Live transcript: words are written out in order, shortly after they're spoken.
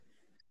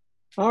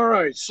All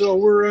right, so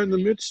we're in the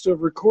midst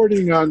of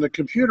recording on the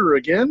computer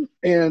again,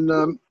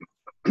 and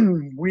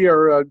we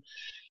are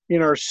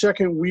in our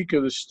second week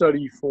of the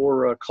study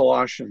for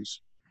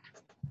Colossians.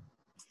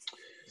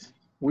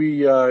 We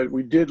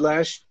did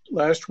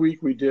last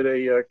week. We did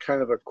a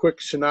kind of a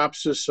quick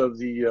synopsis of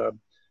the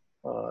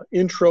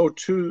intro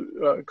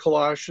to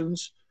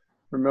Colossians.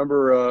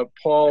 Remember,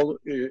 Paul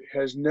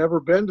has never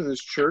been to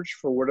this church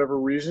for whatever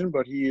reason,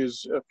 but he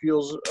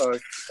feels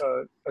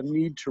a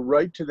need to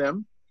write to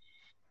them.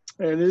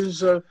 And it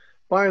is,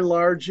 by and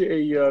large,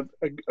 a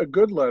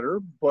good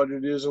letter, but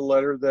it is a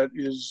letter that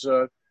is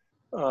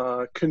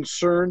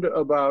concerned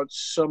about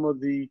some of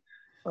the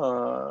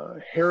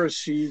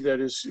heresy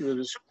that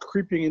is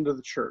creeping into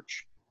the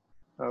church.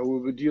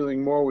 We'll be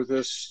dealing more with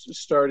this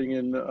starting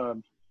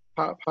in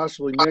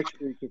possibly next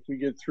week if we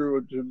get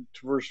through to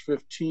verse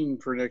 15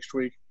 for next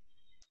week.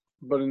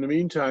 But in the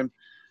meantime,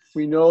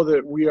 we know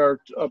that we are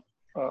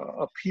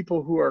a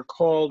people who are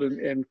called,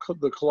 and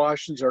the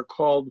Colossians are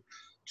called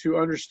to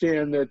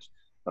understand that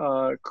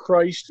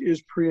Christ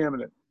is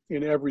preeminent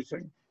in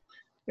everything,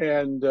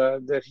 and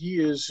that he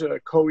is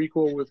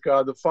co-equal with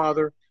God the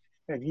Father,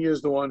 and he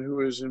is the one who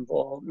was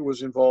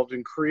involved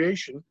in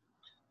creation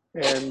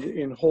and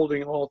in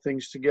holding all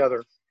things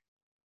together.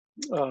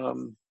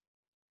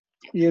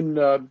 In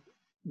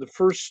the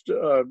first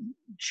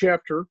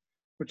chapter,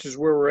 which is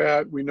where we're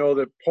at, we know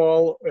that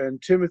Paul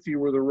and Timothy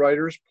were the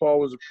writers. Paul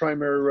was a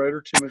primary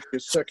writer, Timothy a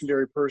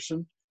secondary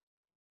person.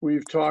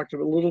 We've talked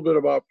a little bit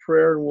about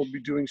prayer, and we'll be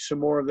doing some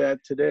more of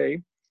that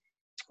today.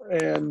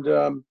 And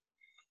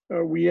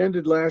we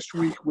ended last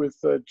week with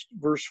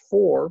verse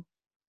 4,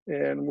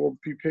 and we'll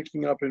be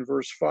picking up in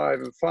verse 5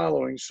 and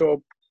following.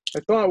 So I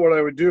thought what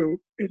I would do,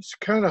 it's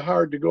kind of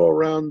hard to go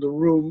around the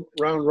room,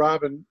 round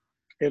robin,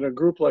 in a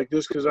group like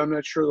this, because I'm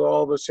not sure that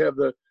all of us have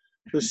the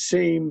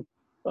same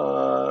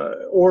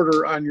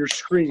order on your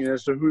screen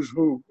as to who's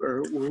who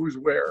or who's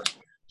where.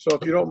 So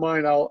if you don't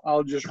mind,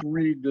 I'll just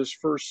read this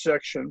first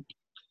section,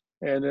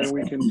 and then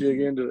we can dig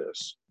into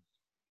this.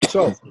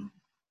 So,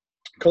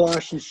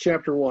 Colossians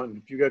chapter 1.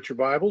 If you got your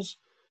Bibles,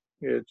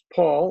 it's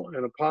Paul,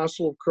 an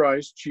apostle of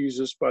Christ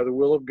Jesus by the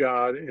will of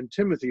God, and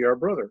Timothy, our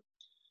brother,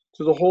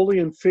 to the holy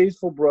and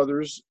faithful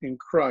brothers in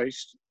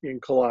Christ in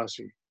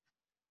Colossae.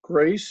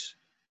 Grace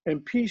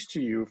and peace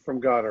to you from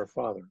God our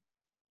Father.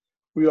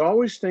 We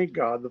always thank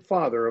God, the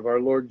Father of our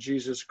Lord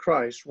Jesus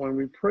Christ, when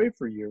we pray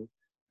for you,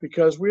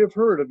 because we have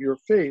heard of your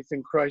faith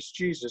in Christ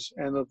Jesus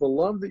and of the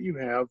love that you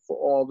have for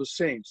all the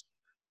saints,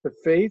 the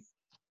faith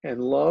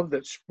and love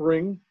that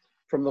spring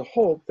from the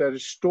hope that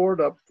is stored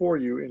up for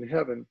you in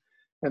heaven,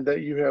 and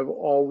that you have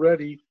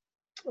already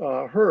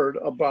heard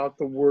about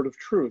the word of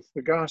truth,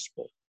 the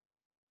gospel,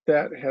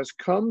 that has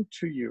come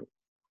to you.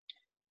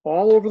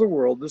 All over the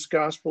world, this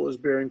gospel is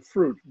bearing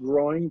fruit,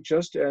 growing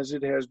just as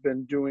it has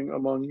been doing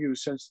among you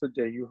since the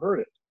day you heard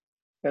it,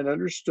 and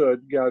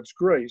understood God's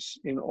grace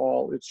in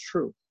all its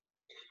truth.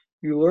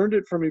 You learned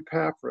it from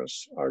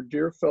Epaphras, our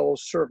dear fellow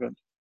servant,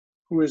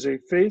 who is a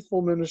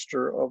faithful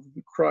minister of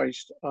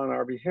Christ on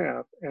our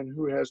behalf, and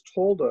who has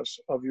told us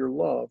of your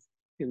love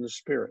in the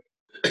Spirit.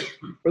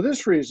 For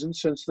this reason,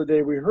 since the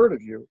day we heard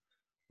of you,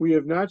 we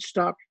have not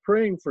stopped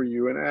praying for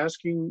you and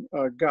asking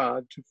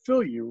God to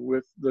fill you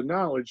with the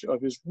knowledge of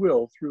his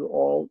will through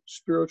all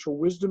spiritual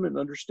wisdom and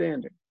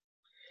understanding.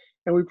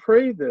 And we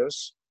pray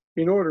this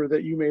in order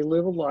that you may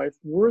live a life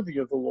worthy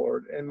of the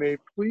Lord and may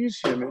please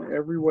him in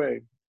every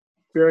way,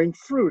 bearing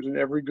fruit in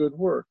every good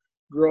work,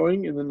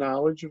 growing in the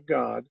knowledge of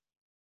God,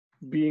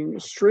 being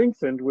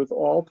strengthened with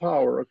all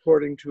power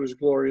according to his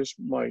glorious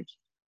might,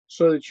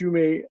 so that you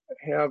may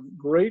have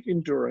great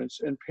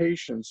endurance and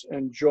patience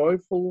and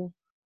joyfully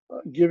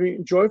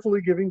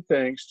giving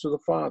thanks to the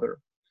Father,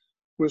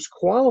 who has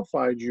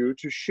qualified you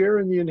to share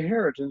in the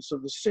inheritance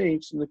of the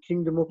saints in the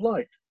kingdom of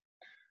light.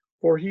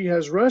 For he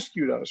has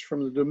rescued us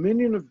from the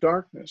dominion of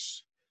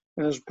darkness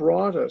and has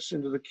brought us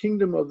into the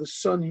kingdom of the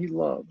Son he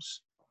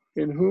loves,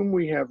 in whom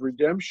we have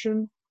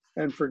redemption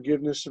and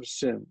forgiveness of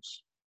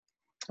sins.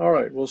 All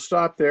right, we'll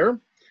stop there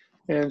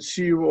and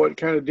see what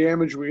kind of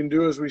damage we can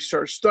do as we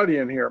start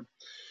studying here.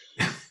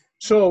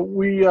 So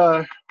we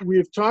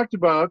have talked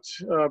about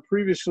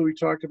previously. We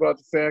talked about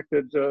the fact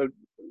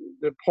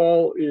that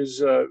Paul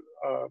is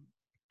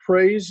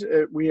praise.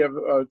 We have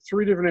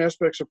 3 different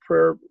aspects of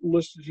prayer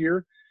listed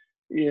here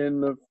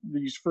in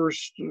these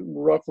first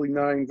roughly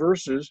 9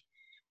 verses.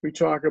 We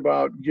talk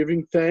about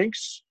giving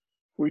thanks.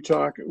 We've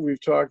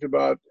talked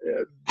about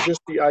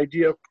just the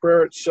idea of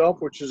prayer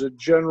itself, which is a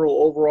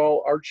general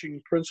overall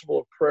arching principle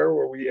of prayer,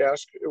 where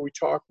we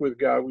talk with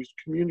God, we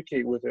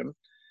communicate with him.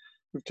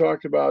 We've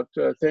talked about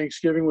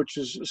thanksgiving, which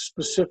is a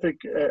specific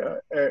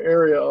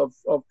area of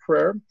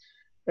prayer.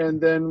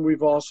 And then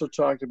we've also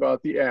talked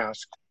about the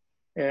ask.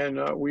 And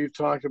we've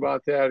talked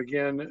about that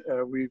again.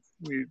 We've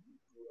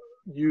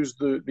used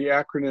the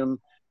acronym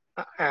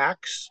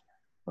ACTS,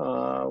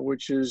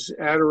 which is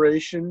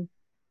adoration,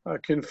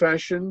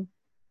 confession,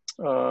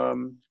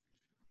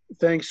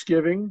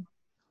 thanksgiving,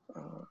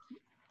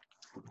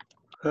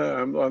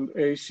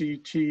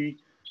 ACT,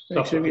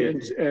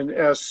 and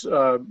S,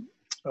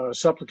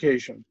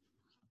 supplication.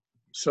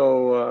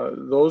 So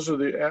those are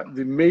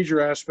the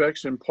major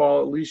aspects, and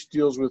Paul at least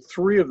deals with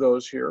three of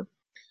those here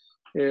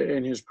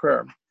in his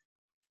prayer.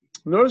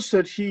 Notice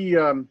that he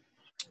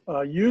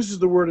uses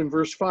the word in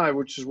verse 5,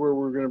 which is where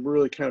we're going to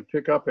really kind of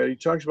pick up at. He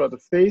talks about the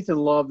faith and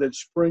love that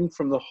spring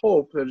from the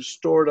hope that is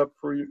stored up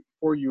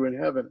for you in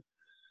heaven.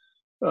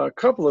 A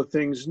couple of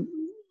things.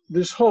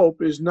 This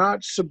hope is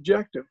not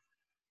subjective.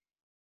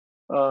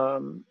 I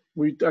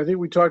think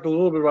we talked a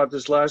little bit about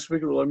this last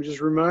week, but let me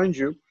just remind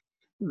you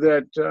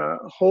that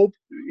hope,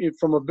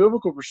 from a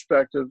biblical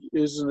perspective,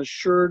 is an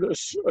assured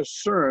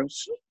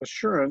assurance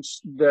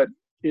that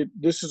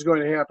this is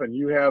going to happen.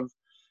 You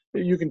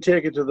can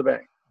take it to the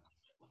bank.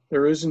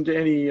 There isn't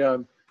any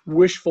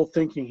wishful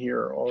thinking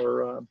here,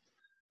 or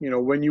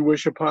when you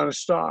wish upon a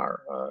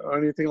star, or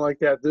anything like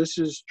that. This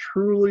is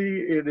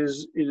truly, it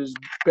is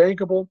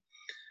bankable.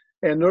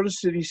 And notice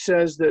that he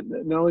says that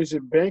not only is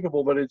it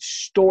bankable, but it's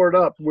stored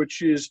up,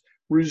 which is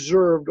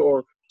reserved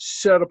or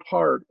set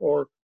apart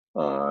or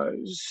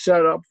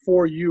set up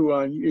for you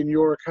in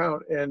your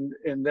account. And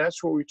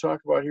that's what we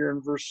talk about here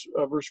in verse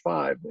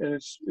 5. And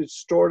it's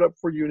stored up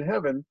for you in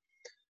heaven,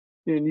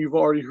 and you've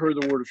already heard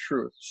the word of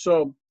truth.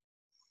 So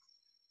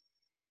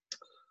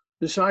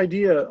this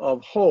idea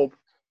of hope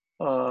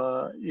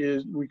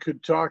is, we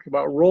could talk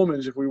about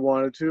Romans if we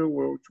wanted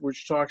to,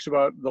 which talks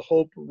about the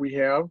hope we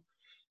have.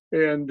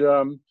 And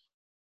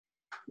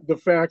the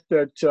fact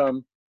that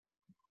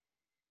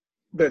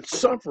that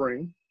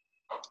suffering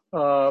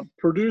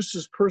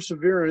produces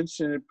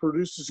perseverance, and it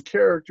produces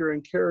character,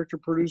 and character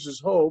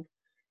produces hope,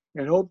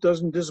 and hope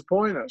doesn't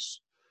disappoint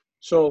us.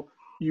 So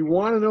you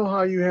want to know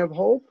how you have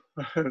hope?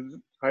 I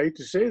hate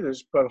to say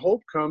this, but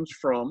hope comes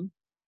from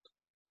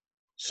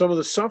some of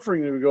the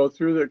suffering that we go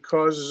through that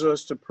causes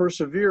us to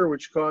persevere,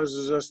 which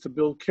causes us to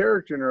build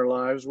character in our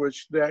lives,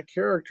 which that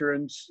character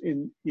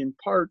in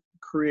part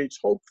creates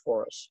hope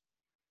for us.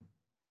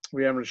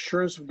 We have an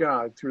assurance of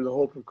God through the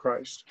hope of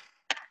Christ.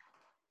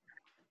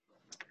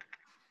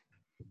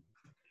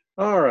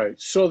 All right,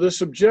 so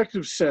this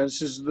objective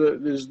sense is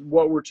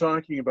what we're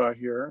talking about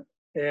here.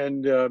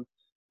 And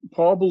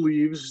Paul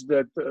believes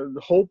that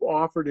the hope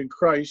offered in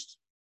Christ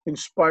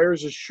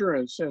inspires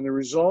assurance, and the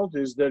result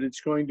is that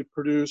it's going to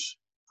produce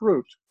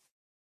fruit.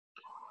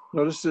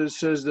 Notice that it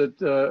says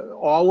that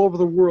all over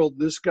the world,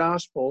 this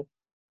gospel,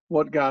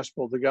 what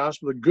gospel? The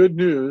gospel, the good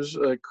news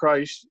that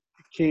Christ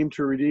came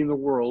to redeem the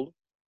world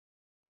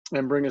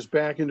and bring us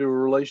back into a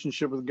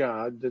relationship with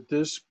God, that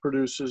this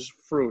produces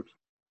fruit.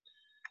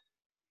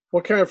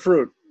 What kind of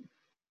fruit?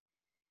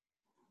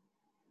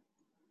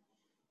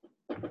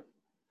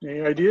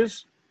 Any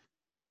ideas?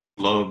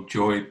 Love,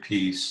 joy,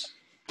 peace.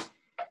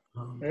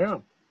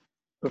 Yeah.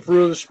 The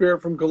fruit of the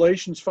Spirit from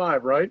Galatians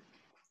 5, right?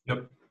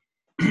 Yep.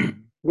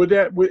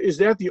 Is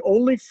that the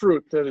only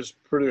fruit that is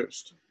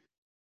produced?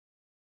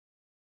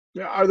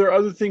 Are there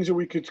other things that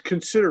we could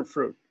consider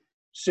fruit?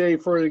 Say,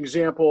 for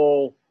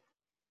example,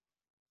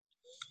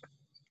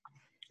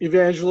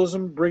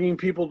 evangelism, bringing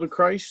people to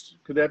Christ.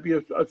 Could that be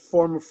a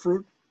form of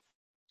fruit?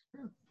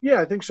 Yeah,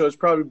 I think so. It's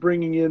probably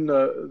bringing in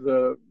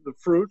the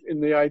fruit,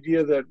 in the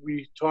idea that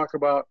we talk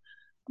about,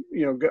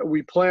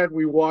 we plant,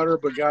 we water,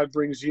 but God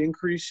brings the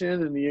increase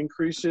in, and the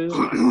increase is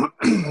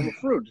a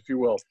fruit, if you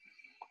will.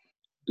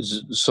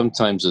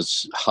 Sometimes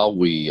it's how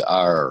we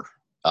are.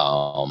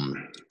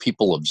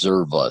 People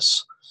observe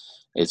us.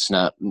 It's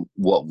not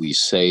what we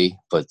say,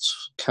 but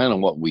it's kind of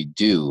what we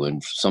do.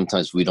 And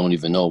sometimes we don't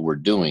even know we're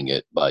doing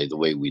it by the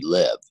way we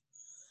live.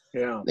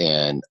 Yeah.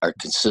 And our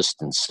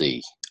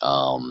consistency,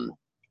 the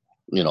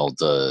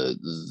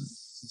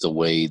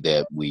way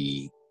that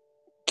we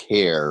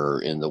care,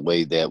 and the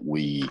way that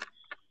we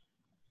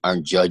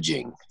aren't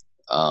judging.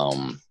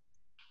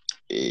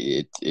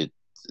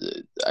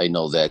 I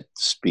know that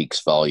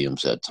speaks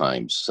volumes at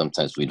times.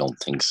 Sometimes we don't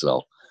think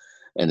so.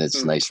 And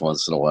it's nice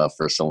once in a while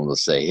for someone to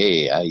say,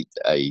 hey, I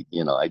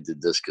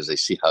did this because I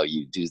see how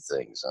you do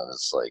things. And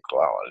it's like,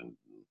 wow,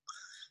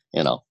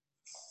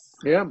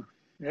 Yeah.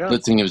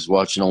 Good thing he was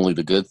watching only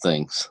the good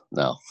things.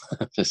 No,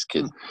 just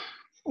kidding.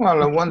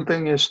 Well, one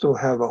thing is to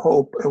have a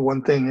hope, and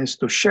one thing is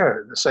to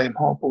share the same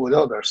hope with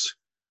others.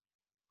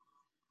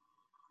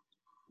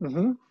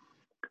 Mm-hmm.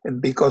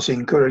 And because he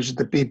encouraged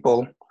the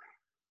people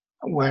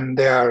when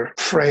they are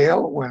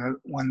frail,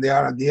 when they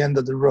are at the end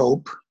of the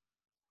rope,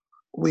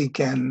 we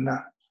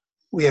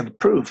have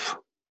proof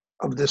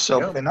of this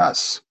hope in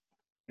us.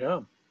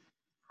 Yeah.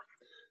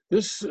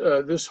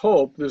 This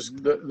hope,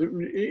 isn't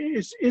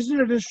it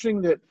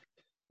interesting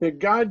that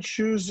God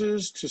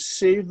chooses to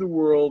save the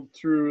world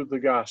through the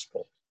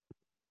gospel?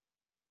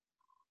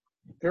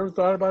 You ever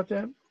thought about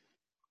that?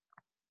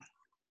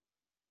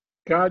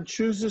 God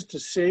chooses to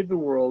save the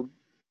world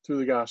through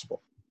the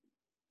gospel.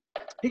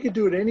 He could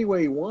do it any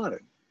way he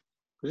wanted.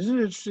 But isn't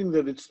it interesting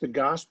that it's the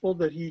gospel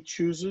that he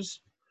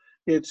chooses?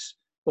 It's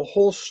the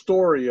whole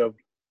story of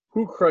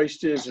who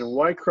Christ is and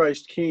why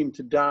Christ came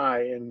to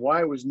die and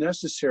why it was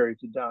necessary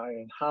to die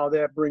and how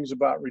that brings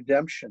about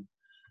redemption.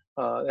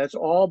 That's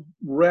all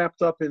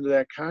wrapped up into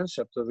that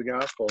concept of the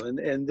gospel.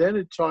 And then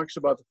it talks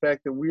about the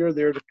fact that we are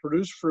there to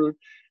produce fruit.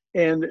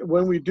 And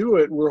when we do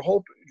it,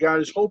 God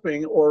is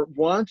hoping or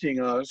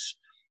wanting us,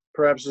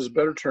 perhaps is a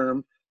better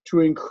term,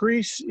 to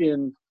increase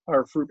in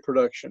our fruit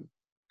production.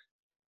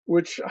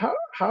 Which,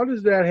 how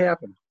does that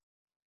happen?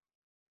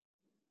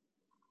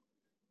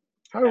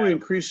 How do we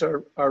increase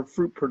our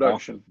fruit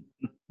production?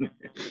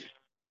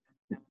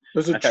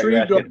 Does a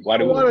tree go,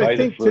 I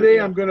think today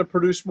I'm going to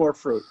produce more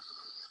fruit?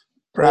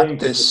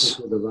 Practice.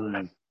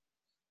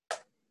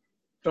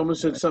 Someone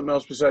said something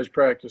else besides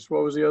practice.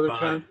 What was the other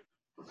kind?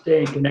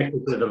 Staying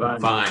connected to the vine.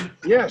 Vine.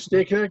 Yeah,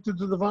 stay connected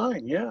to the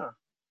vine. Yeah.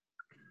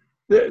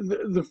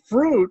 The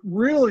fruit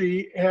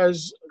really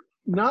has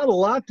not a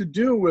lot to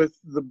do with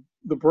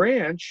the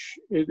branch.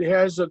 It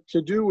has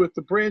to do with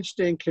the branch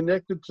staying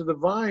connected to the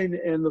vine,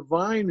 and the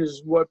vine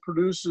is what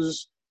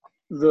produces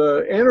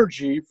the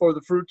energy for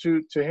the fruit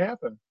to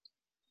happen.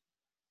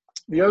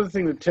 The other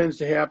thing that tends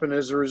to happen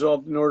as a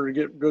result, in order to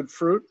get good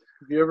fruit,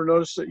 have you ever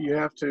noticed that you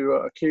have to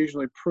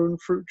occasionally prune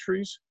fruit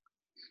trees?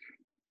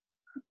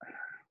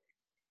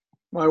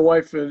 My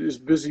wife is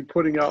busy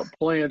putting out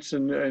plants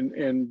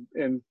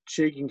and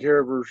taking care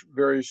of her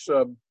various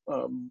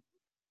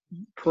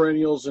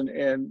perennials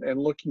and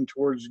looking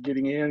towards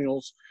getting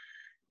annuals.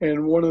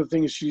 And one of the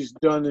things she's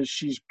done is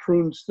she's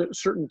pruned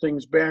certain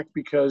things back,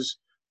 because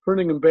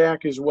pruning them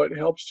back is what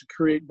helps to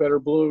create better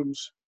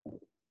blooms.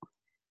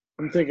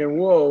 I'm thinking,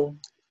 whoa,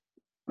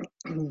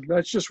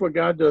 that's just what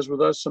God does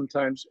with us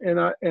sometimes. And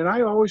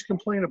I always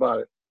complain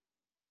about it.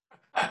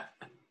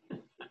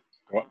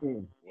 What?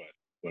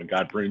 When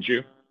God prunes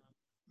you?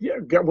 Yeah,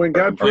 when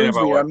God prunes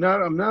me, I'm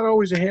not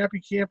always a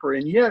happy camper,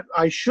 and yet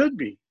I should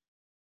be.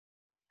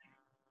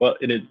 Well,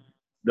 the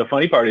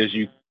funny part is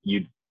you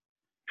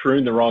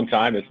prune the wrong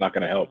time, it's not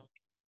going to help.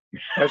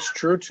 That's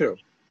true too.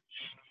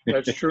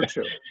 That's true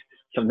too.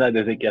 Sometimes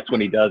I think that's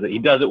when he does it. He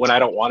does it when I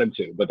don't want him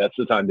to, but that's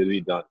the time to be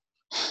done.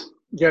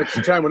 Yeah, it's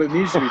the time when it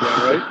needs to be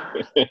done,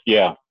 right?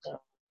 Yeah.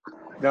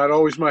 Not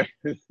always my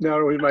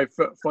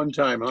fun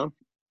time, huh?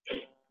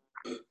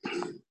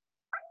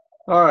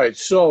 All right,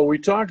 so we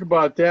talked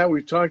about that.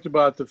 We've talked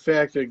about the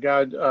fact that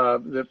God,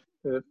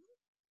 that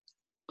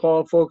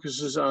Paul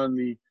focuses on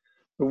the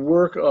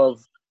work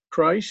of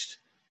Christ,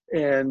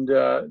 and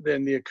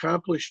then the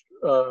accomplished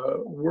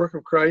work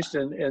of Christ,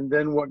 and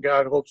then what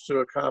God hopes to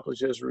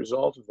accomplish as a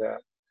result of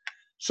that.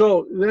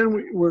 So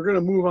then we're going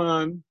to move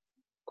on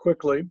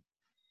quickly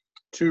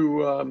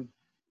to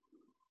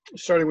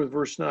starting with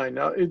verse 9.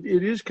 Now, it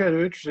is kind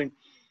of interesting.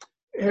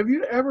 Have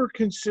you ever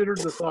considered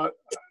the thought,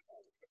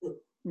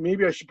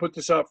 maybe I should put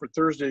this out for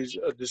Thursday's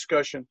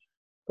discussion,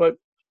 but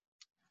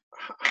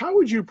how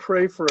would you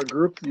pray for a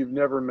group that you've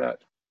never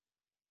met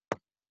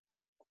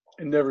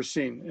and never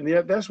seen? And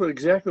yet that's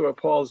exactly what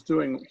Paul is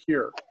doing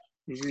here.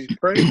 He's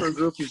praying for a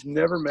group he's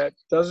never met,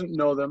 doesn't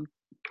know them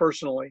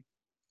personally,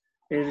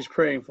 and he's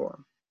praying for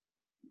them.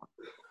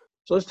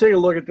 So let's take a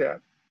look at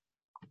that.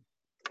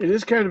 It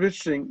is kind of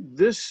interesting.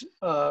 This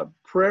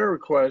prayer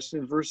request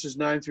in verses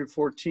 9 through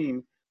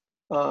 14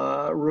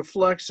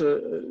 reflects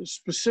a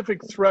specific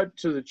threat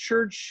to the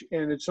church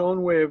and its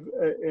own way of,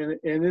 and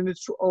in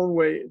its own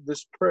way,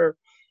 this prayer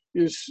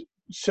is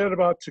set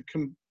about to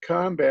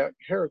combat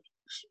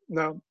heretics.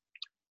 Now,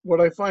 what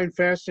I find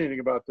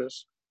fascinating about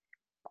this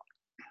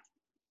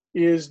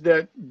is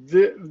that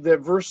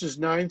that verses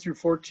 9 through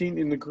 14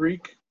 in the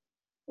Greek,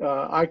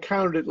 I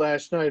counted it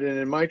last night, and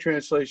in my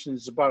translation,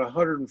 it's about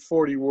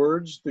 140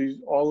 words.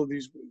 All of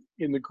these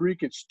in the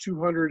Greek, it's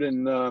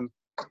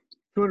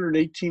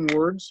 218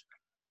 words.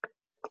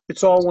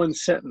 It's all one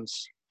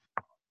sentence.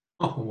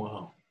 Oh,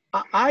 wow.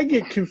 I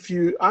get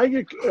confused. I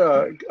get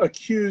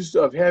accused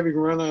of having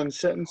run-on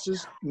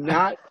sentences.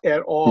 Not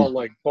at all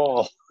like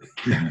Paul.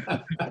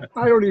 I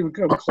don't even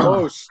come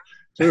close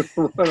to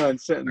run-on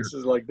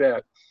sentences like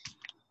that.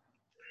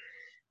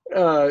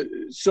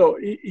 So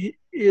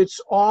it's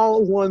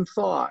all one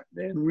thought,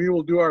 and we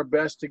will do our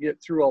best to get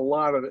through a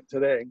lot of it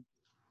today.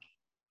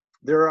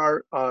 There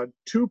are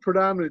two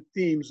predominant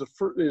themes. The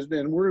first is,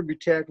 and we're going to be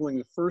tackling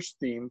the first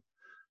theme,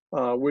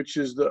 which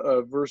is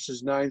the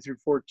verses 9 through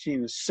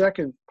 14. The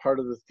second part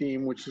of the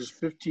theme, which is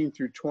 15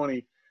 through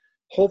 20,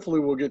 hopefully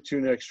we'll get to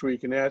next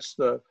week, and it's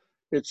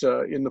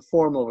in the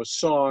form of a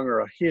song or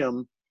a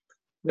hymn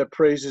that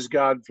praises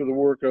God for the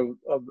work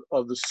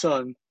of the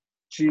Son,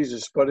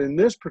 Jesus. But in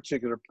this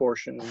particular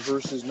portion, in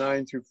verses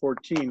 9 through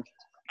 14,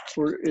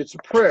 it's a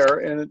prayer,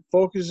 and it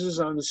focuses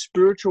on the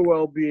spiritual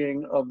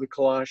well-being of the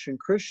Colossian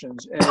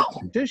Christians, and it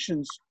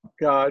petitions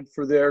God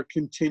for their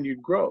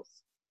continued growth.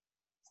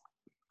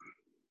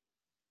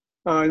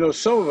 I know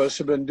some of us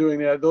have been doing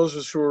that. Those of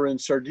us who are in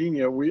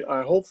Sardinia,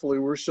 hopefully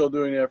we're still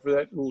doing that for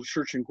that little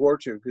church in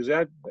Quartu, because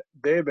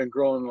they have been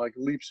growing like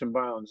leaps and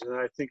bounds, and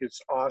I think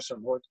it's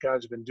awesome what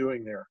God's been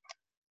doing there.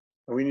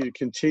 And we need to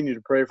continue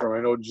to pray for them.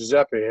 I know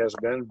Giuseppe has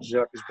been.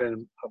 Giuseppe's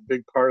been a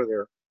big part of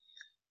their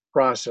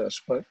process.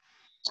 But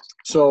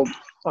so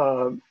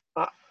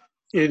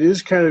it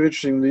is kind of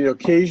interesting. The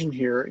occasion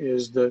here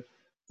is the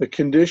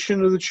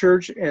condition of the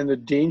church and the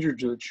danger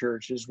to the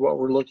church is what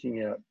we're looking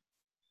at.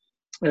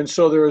 And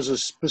so there is a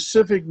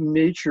specific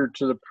nature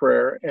to the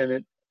prayer,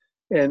 and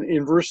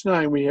in verse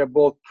 9 we have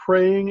both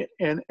praying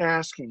and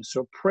asking.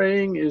 So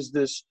praying is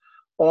this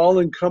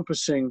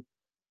all-encompassing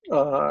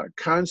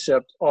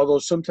concept, although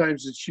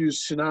sometimes it's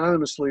used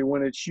synonymously.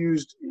 When it's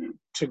used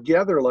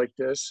together like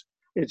this,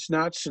 it's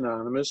not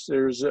synonymous.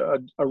 There's a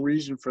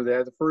reason for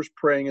that. The first,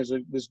 praying, is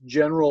this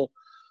general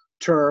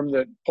term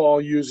that Paul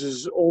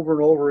uses over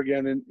and over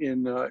again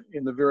in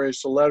the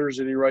various letters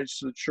that he writes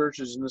to the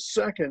churches. And the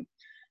second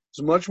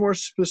is much more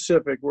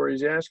specific, where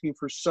he's asking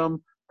for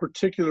some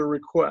particular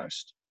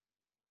request.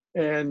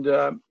 And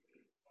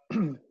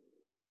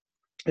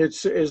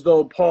it's as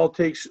though Paul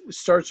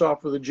starts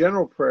off with a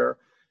general prayer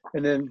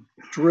and then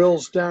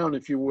drills down,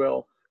 if you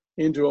will,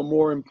 into a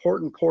more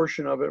important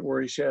portion of it,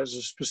 where he has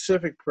a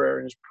specific prayer.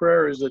 And his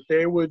prayer is that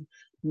they would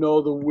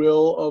know the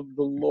will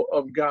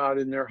of God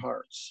in their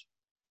hearts.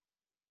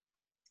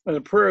 And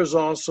the prayer is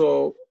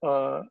also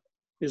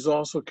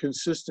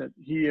consistent.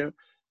 He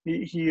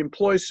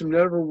employs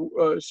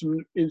it's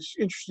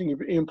interesting.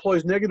 He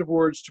employs negative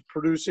words to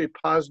produce a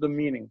positive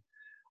meaning.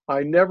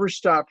 I never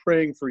stop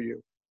praying for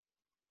you.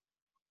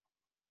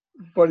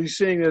 But he's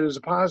saying that as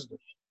a positive.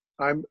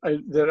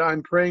 That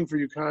I'm praying for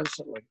you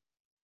constantly.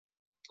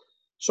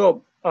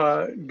 So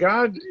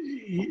God,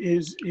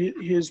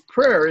 his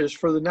prayer is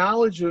for the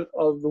knowledge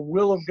of the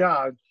will of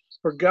God,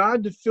 for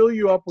God to fill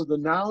you up with the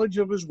knowledge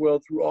of his will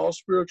through all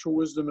spiritual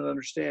wisdom and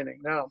understanding.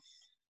 Now,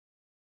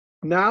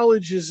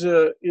 knowledge is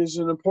an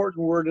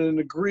important word, and in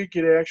the Greek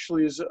it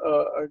actually is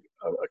a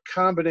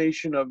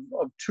combination of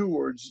two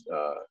words,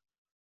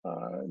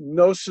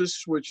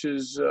 gnosis, which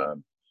is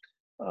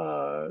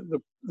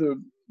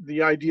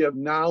the idea of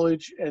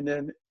knowledge, and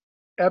then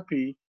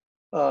epi,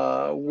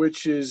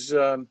 which is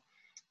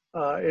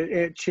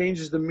it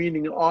changes the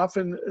meaning.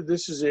 Often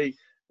this is a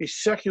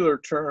secular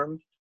term,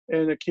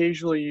 and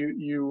occasionally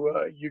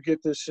you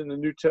get this in the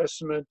New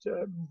Testament,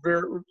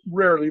 very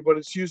rarely, but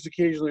it's used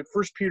occasionally.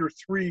 1 Peter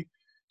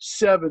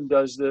 3:7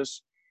 does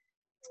this.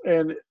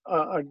 And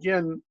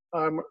again,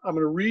 I'm going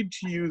to read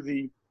to you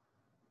the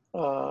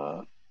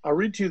I'll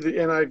read to you the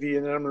NIV,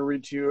 and then I'm going to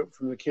read to you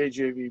from the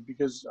KJV,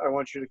 because I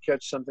want you to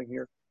catch something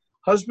here.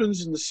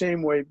 Husbands, in the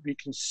same way, be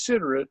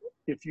considerate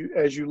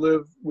as you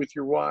live with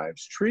your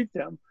wives. Treat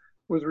them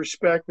with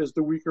respect as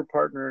the weaker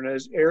partner and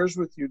as heirs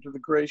with you to the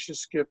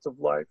gracious gift of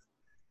life,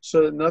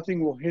 so that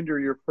nothing will hinder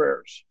your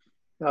prayers.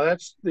 Now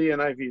that's the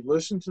NIV.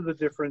 Listen to the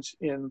difference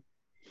in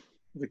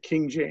the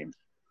King James.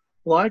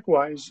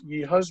 Likewise,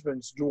 ye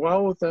husbands,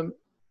 dwell with them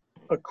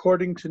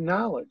according to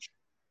knowledge,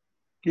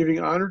 giving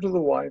honor to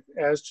the wife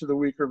as to the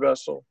weaker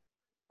vessel,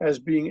 as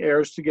being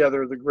heirs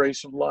together of the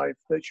grace of life,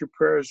 that your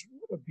prayers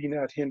be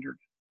not hindered.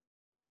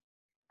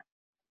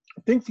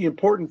 I think the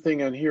important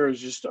thing on here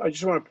is I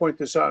just want to point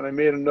this out, and I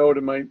made a note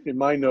in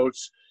my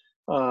notes.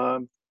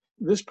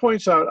 This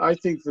points out, I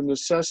think, the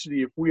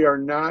necessity, if we are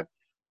not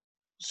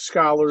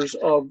scholars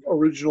of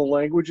original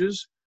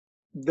languages,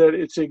 that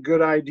it's a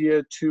good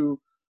idea to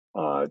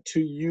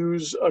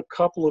use a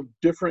couple of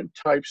different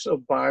types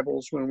of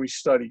Bibles when we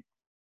study.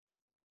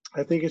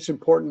 I think it's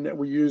important that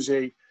we use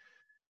the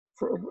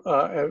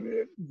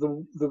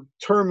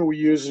term we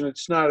use, and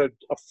it's not a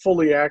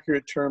fully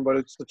accurate term, but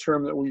it's the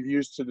term that we've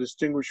used to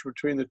distinguish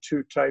between the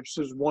two types.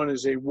 One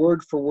is a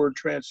word-for-word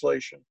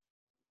translation,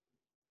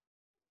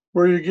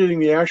 where you're getting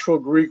the actual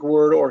Greek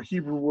word or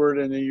Hebrew word,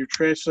 and then you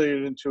translate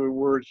it into a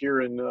word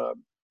here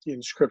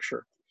in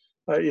Scripture,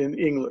 in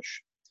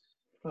English.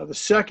 The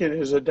second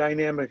is a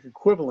dynamic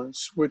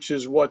equivalence, which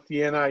is what the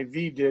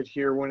NIV did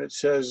here when it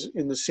says,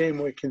 in the same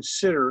way,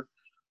 consider,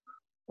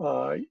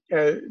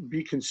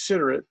 be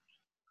considerate,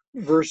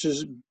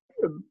 versus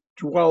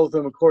dwell with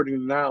them according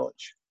to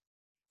knowledge.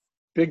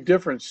 Big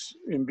difference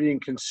in being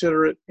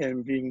considerate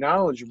and being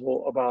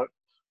knowledgeable about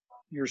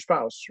your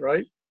spouse,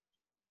 right?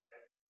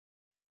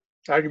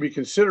 I can be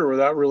considerate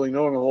without really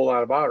knowing a whole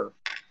lot about her.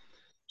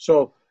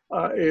 So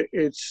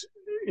it's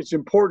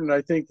important,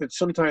 I think, that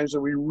sometimes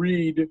that we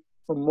read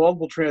from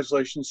multiple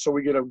translations so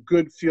we get a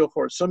good feel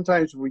for it.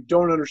 Sometimes if we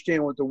don't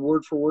understand what the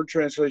word-for-word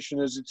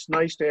translation is, it's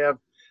nice to have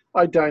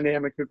a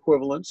dynamic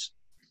equivalence.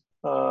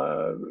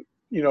 The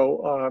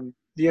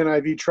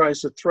NIV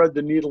tries to thread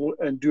the needle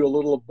and do a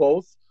little of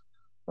both.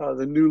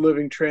 The New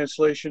Living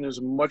Translation is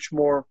much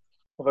more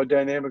of a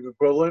dynamic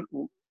equivalent.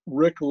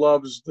 Rick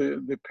loves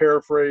the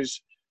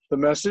paraphrase, The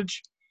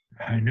Message.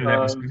 I knew that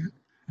was good.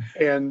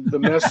 And The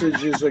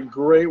Message is a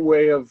great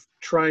way of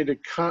trying to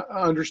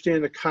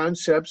understand the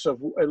concepts of,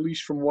 at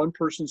least from one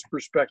person's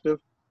perspective,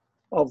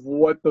 of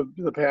what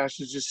the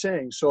passage is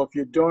saying. So if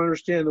you don't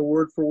understand the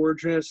word-for-word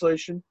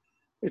translation,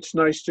 it's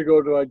nice to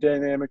go to a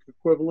dynamic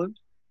equivalent,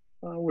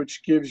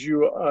 which gives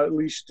you at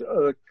least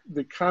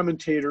the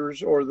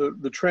commentators or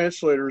the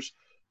translators'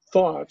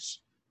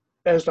 thoughts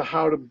as to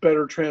how to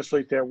better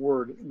translate that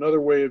word.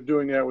 Another way of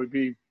doing that would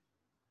be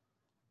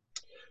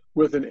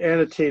with an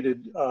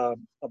annotated a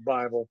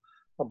Bible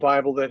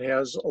that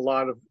has a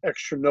lot of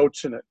extra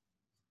notes in it,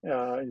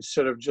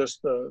 instead of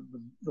just the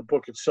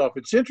book itself.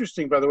 It's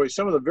interesting, by the way,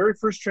 some of the very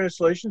first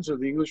translations of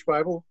the English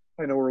Bible,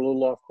 I know we're a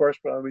little off course,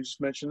 but let me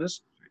just mention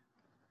this.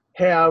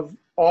 have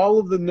all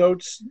of the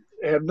notes,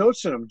 have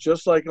notes in them,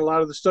 just like a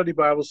lot of the study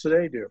Bibles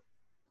today do.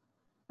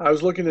 I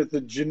was looking at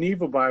the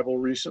Geneva Bible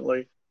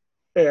recently,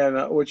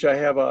 and which I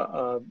have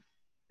a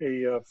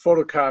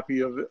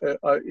photocopy of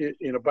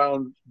in a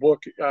bound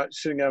book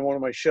sitting on one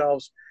of my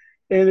shelves,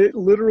 and it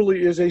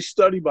literally is a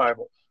study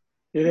Bible.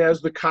 It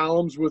has the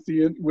columns with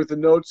the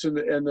notes and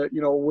the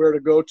where to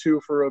go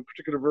to for a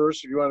particular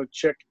verse if you want to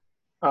check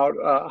out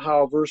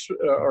how a verse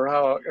or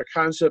how a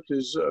concept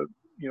is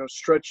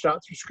stretched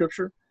out through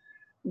Scripture.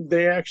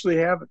 They actually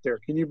have it there.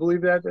 Can you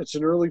believe that? It's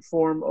an early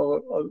form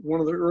of one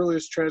of the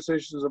earliest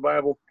translations of the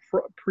Bible.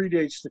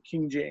 Predates the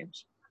King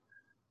James.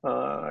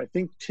 I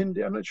think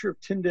Tyndale, I'm not sure if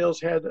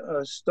Tyndale's had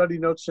study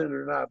notes in it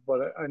or not,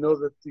 but I know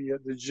that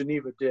the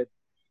Geneva did.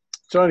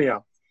 So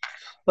anyhow,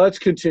 let's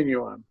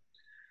continue on.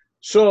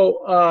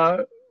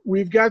 So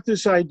we've got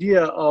this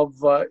idea of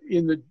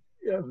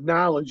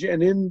knowledge,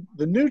 and in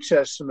the New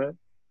Testament,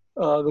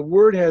 the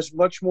word has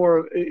much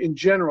more, in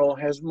general,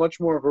 has much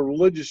more of a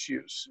religious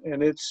use,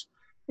 and it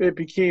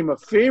became a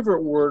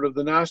favorite word of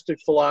the Gnostic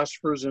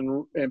philosophers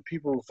and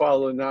people who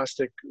follow the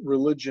Gnostic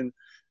religion,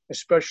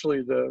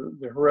 especially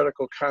the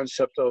heretical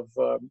concept of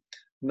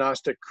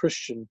Gnostic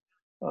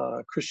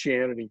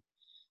Christianity.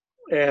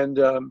 And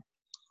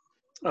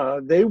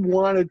they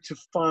wanted to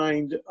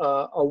find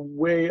a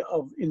way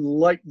of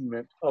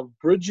enlightenment, of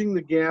bridging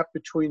the gap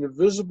between the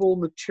visible,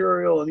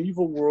 material, and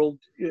evil world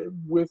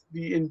with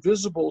the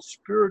invisible,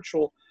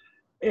 spiritual,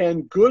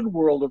 and good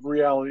world of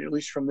reality, at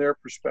least from their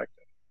perspective.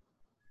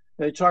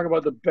 And they talk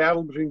about the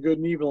battle between good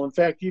and evil. In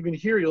fact, even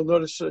here, you'll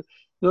notice that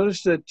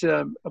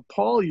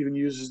Paul even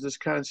uses this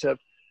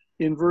concept.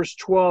 In verse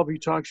 12, he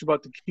talks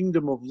about the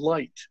kingdom of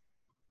light.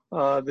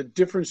 The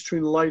difference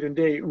between light and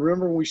day.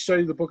 Remember when we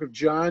studied the book of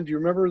John, do you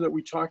remember that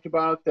we talked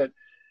about that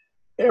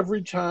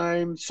every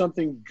time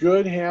something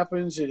good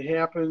happens, it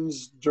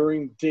happens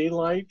during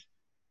daylight,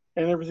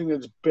 and everything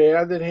that's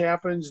bad that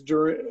happens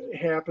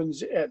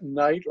at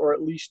night, or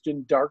at least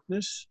in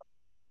darkness?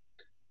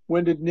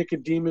 When did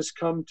Nicodemus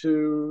come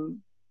to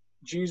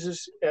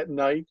Jesus? At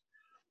night.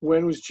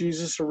 When was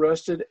Jesus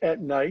arrested? At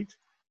night.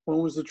 When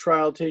was the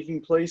trial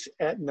taking place?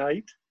 At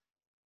night.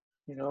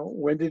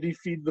 When did he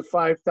feed the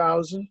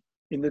 5,000?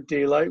 In the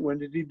daylight. When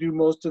did he do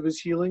most of his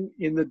healing?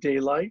 In the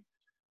daylight.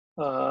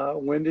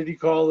 When did he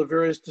call the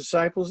various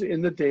disciples?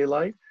 In the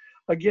daylight.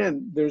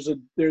 Again, there's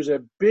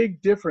a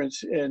big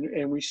difference,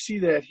 and we see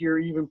that here.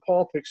 Even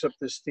Paul picks up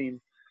this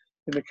theme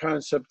in the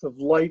concept of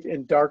light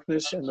and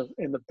darkness and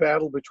the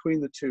battle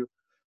between the two.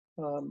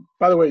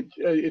 By the way,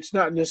 it's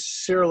not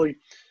necessarily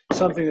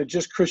something that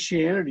just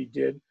Christianity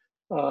did.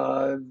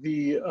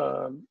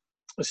 The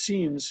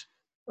Essenes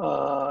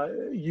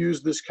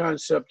used this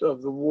concept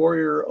of the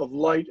warrior of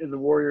light and the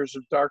warriors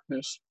of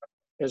darkness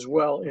as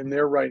well in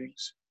their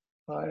writings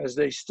as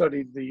they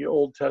studied the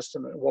Old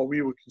Testament, what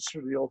we would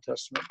consider the Old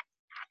Testament.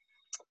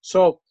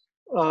 So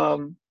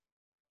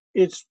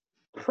it's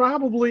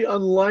probably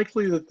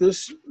unlikely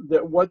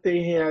that what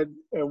they had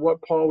and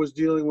what Paul was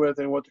dealing with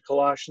and what the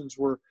Colossians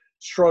were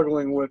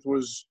struggling with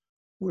was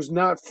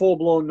not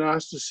full-blown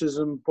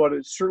Gnosticism, but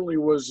it certainly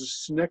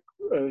was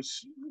a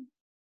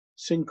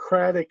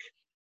syncretic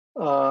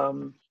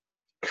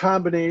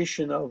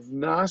combination of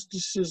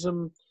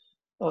Gnosticism,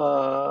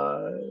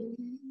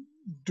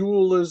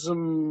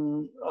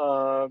 dualism,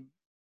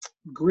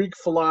 Greek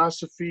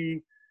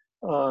philosophy,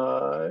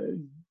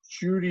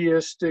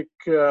 Judaistic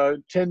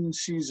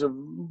tendencies of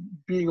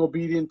being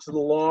obedient to the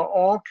law,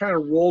 all kind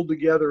of rolled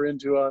together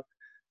into a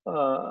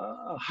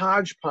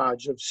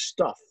hodgepodge of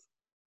stuff.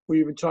 We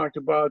even talked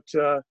about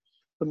the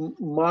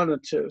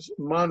monotism,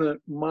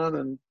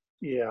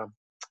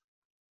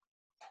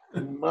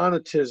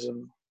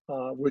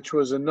 which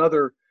was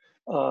another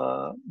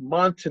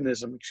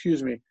Montanism,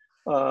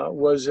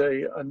 was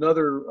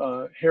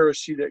another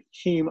heresy that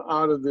came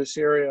out of this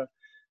area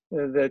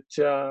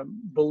that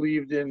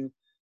believed in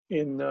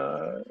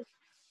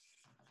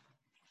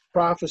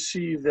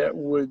prophecy that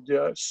would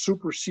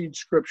supersede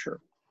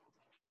Scripture.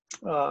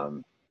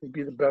 Would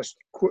be the best,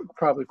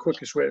 probably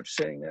quickest way of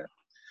saying that.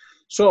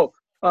 So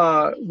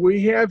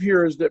we have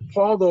here is that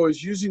Paul, though,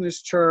 is using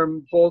this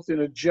term both in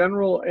a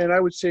general and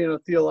I would say in a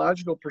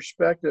theological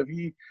perspective.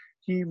 He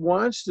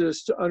wants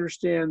us to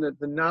understand that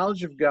the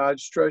knowledge of God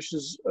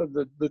stretches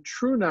the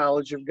true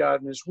knowledge of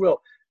God and His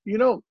will.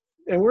 And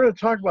we're going to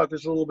talk about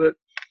this a little bit.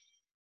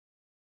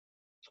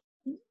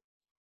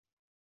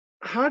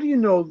 How do you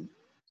know?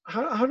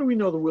 How do we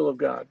know the will of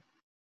God?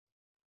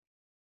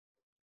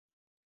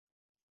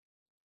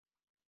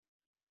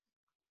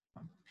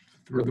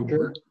 Through the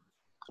Word.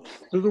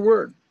 Through the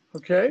Word.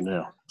 Okay.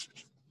 Yeah.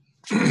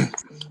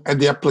 And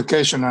the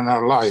application in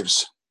our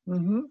lives.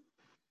 Mm-hmm.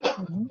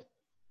 Mm-hmm.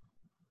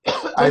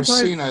 I've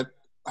seen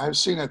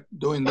it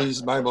doing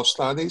these Bible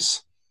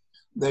studies.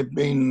 They've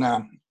been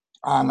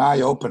an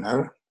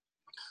eye-opener,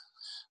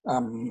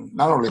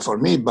 not only for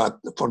me, but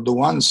for the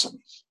ones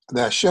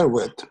that I share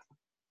with.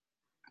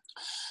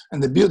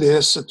 And the beauty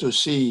is to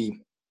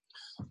see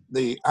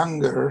the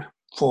hunger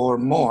for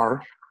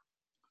more,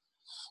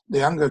 the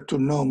hunger to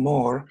know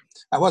more,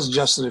 I was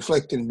just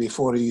reflecting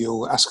before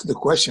you asked the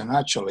question,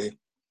 actually.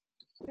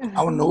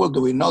 How in the world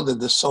do we know that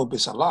the soap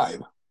is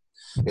alive?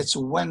 It's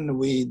when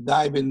we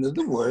dive into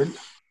the Word.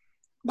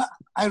 But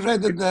I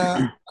read it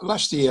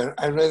last year.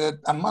 I read it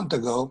a month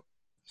ago.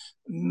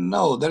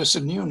 No, there is a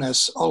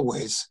newness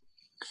always.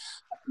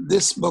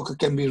 This book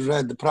can be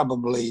read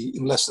probably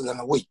in less than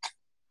a week,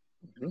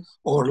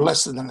 or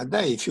less than a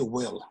day, if you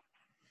will.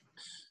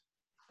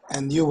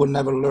 And you will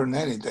never learn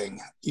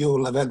anything. You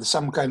will have had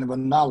some kind of a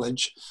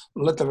knowledge,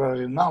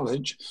 literary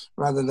knowledge,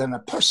 rather than a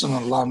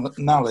personal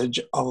knowledge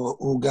of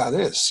who God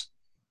is.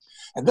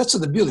 And that's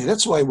the beauty.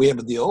 That's why we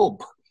have the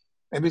hope.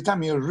 Every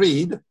time you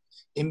read,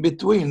 in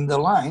between the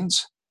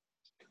lines,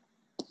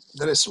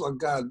 that is what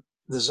God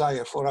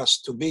desires for us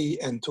to be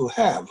and to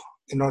have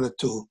in order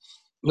to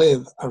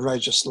live a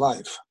righteous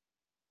life.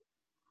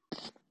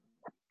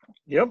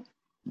 Yep.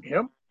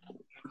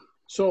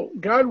 So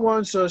God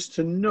wants us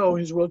to know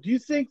his will. Do you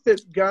think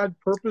that God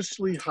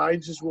purposely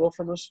hides his will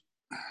from us?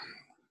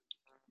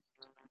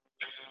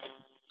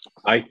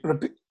 I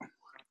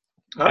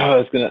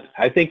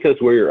think because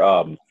we're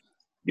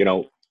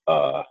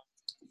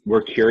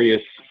we're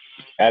curious.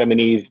 Adam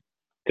and Eve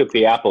took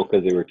the apple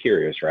because they were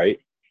curious, right?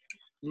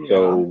 Yeah.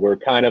 So we're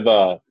kind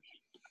of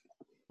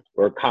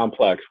we're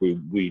complex.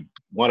 We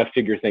want to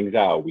figure things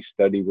out. We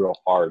study real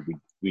hard.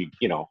 We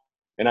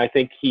and I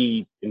think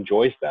he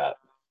enjoys that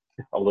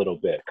a little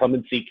bit. Come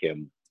and seek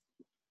him,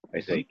 I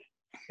think.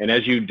 And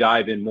as you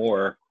dive in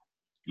more,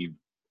 you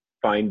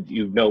find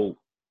you know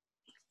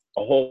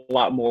a whole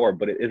lot more,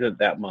 but it isn't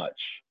that much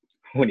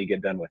when you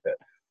get done with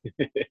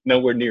it.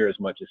 Nowhere near as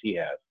much as he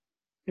has.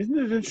 Isn't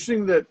it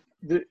interesting that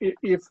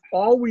if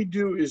all we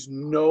do is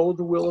know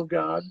the will of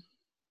God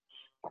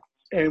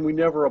and we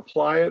never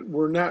apply it,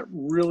 we're not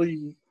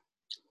really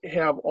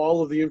have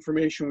all of the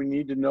information we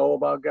need to know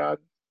about God.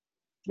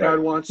 God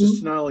wants us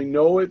to not only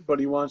know it, but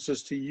he wants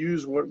us to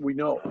use what we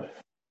know.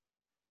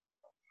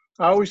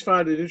 I always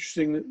find it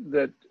interesting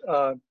that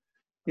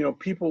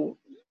people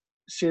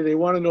say they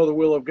want to know the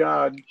will of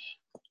God,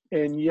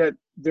 and yet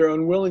they're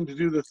unwilling to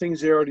do the things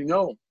they already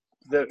know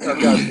that are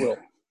God's will.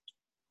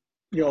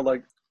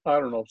 Like, I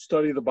don't know,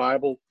 study the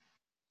Bible,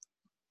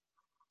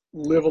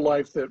 live a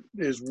life that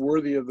is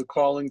worthy of the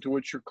calling to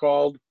which you're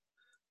called.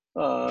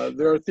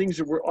 There are things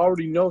that we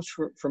already know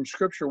from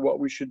Scripture what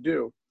we should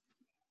do.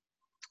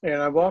 And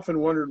I've often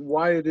wondered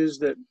why it is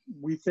that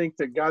we think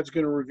that God's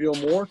going to reveal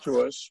more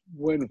to us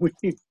when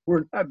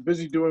we're not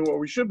busy doing what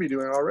we should be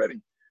doing already.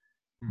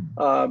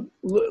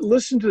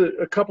 Listen to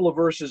a couple of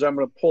verses I'm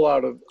going to pull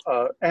out of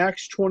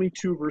Acts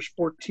 22, verse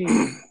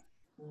 14.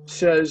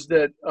 Says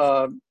that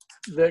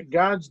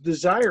God's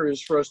desire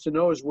is for us to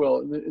know his will.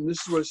 And this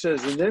is what it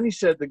says. And then he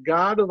said, the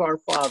God of our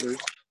fathers,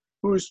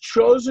 who has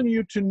chosen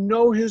you to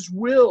know his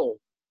will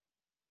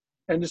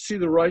and to see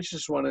the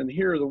righteous one and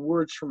hear the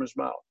words from his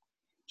mouth.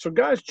 So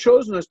God's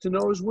chosen us to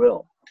know his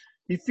will.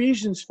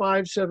 Ephesians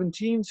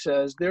 5:17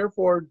 says,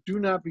 therefore, do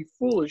not be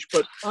foolish,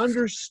 but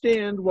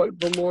understand what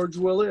the Lord's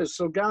will is.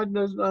 So God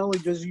not only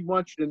does he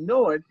want you to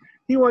know it,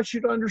 he wants you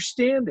to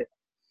understand it.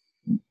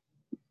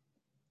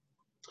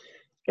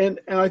 And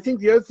I think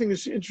the other thing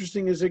that's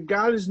interesting is that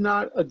God is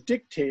not a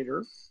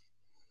dictator.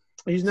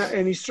 He's not,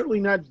 and he's certainly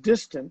not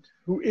distant,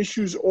 who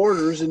issues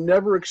orders and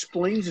never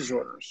explains his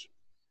orders.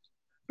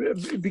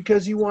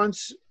 Because he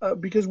wants,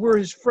 because we're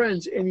his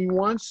friends, and he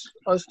wants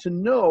us to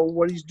know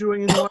what he's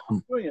doing and why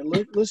he's doing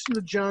it. Listen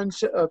to John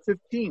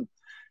 15.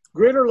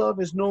 Greater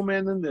love is no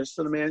man than this,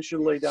 that a man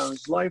should lay down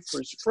his life for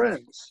his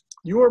friends.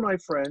 You are my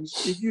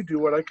friends if you do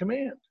what I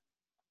command.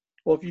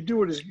 Well, if you do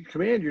what his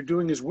command, you're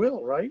doing his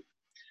will, right?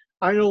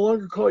 I no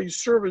longer call you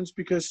servants,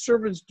 because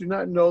servants do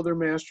not know their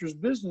master's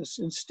business.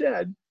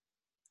 Instead,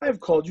 I have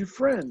called you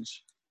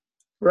friends.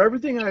 For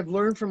everything I've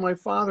learned from my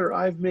Father,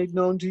 I've made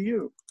known to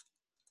you.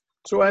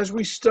 So as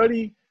we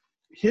study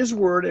his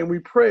word and we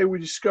pray, we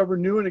discover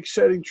new and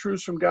exciting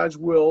truths from God's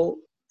will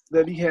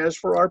that he has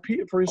for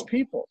his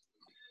people.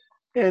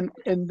 And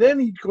then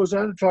he goes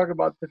on to talk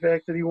about the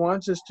fact that he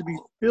wants us to be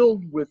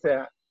filled with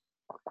that.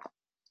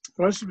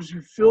 He wants us to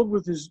be filled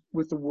with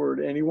the word,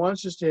 and he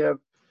wants us to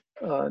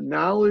have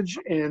knowledge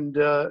and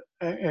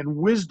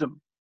wisdom,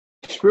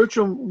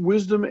 spiritual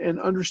wisdom and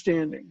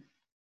understanding.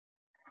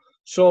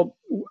 So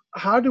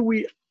how do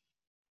we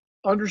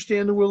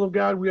understand the will of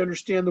God? We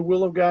understand the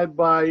will of God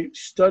by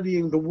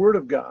studying the Word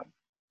of God.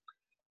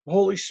 The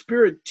Holy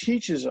Spirit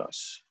teaches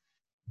us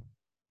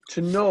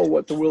to know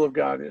what the will of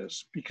God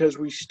is because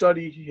we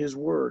study his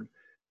Word.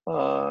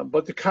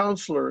 But the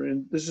counselor,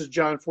 and this is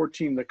John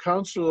 14, the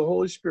counselor, the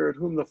Holy Spirit,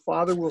 whom the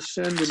Father will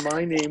send in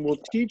my name, will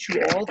teach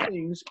you all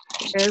things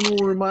and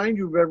will remind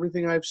you of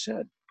everything I've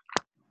said.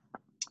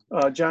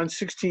 John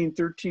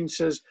 16:13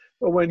 says,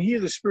 but when he,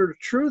 the Spirit of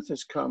truth,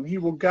 has come, he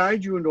will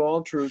guide you into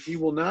all truth. He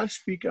will not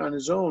speak on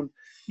his own.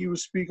 He will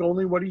speak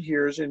only what he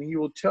hears, and he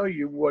will tell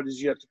you what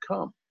is yet to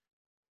come.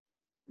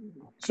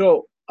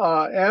 So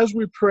as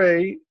we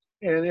pray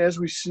and as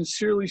we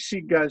sincerely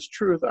seek God's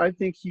truth, I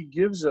think he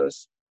gives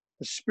us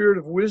the spirit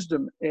of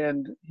wisdom,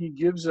 and he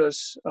gives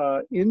us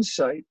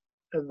insight,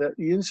 the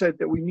insight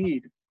that we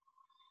need.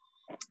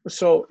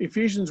 So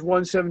Ephesians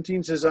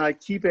 1:17 says, I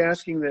keep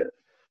asking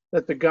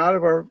that the God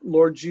of our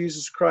Lord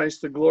Jesus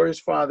Christ, the glorious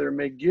Father,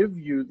 may give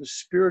you the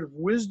spirit of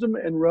wisdom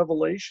and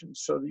revelation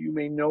so that you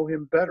may know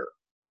him better.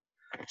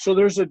 So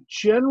there's a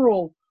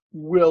general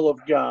will of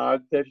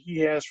God that he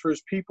has for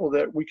his people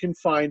that we can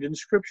find in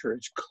Scripture.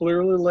 It's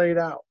clearly laid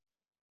out.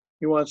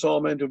 He wants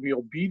all men to be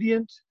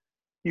obedient.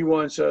 He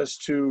wants us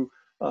to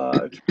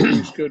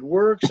produce good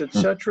works,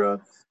 etc.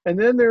 And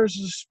then there's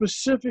a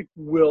specific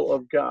will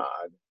of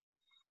God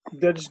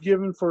that is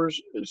given for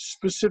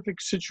specific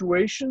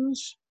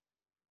situations.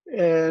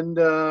 And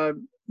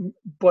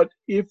but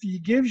if he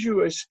gives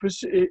you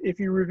if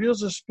he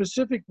reveals a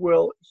specific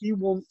will,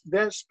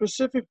 that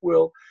specific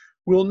will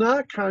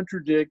not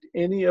contradict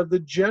any of the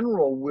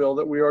general will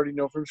that we already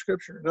know from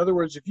Scripture. In other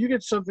words, if you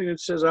get something that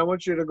says, I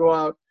want you to go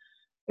out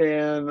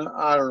and,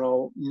 I don't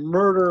know,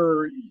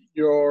 murder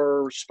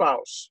your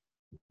spouse,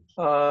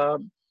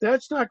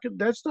 that's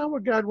not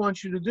what God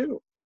wants you to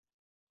do.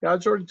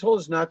 God's already told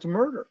us not to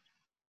murder.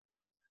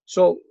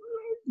 So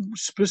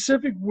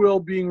specific will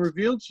being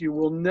revealed to you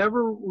will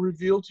never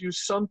reveal to you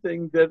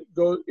something that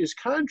is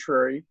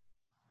contrary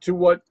to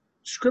what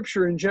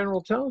Scripture in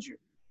general tells you.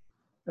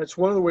 That's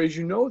one of the ways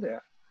you know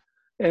that.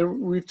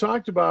 And we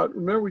talked about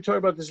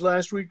this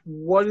last week.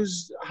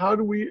 How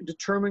do we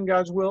determine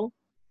God's will?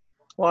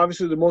 Well,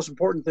 obviously the most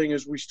important thing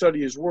is we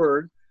study his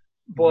word,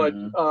 but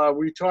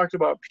we talked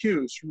about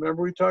pews.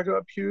 Remember we talked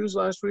about pews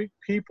last week?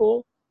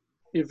 People,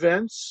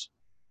 events,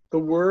 the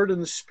word, and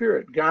the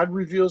spirit. God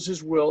reveals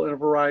his will in a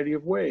variety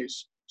of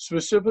ways,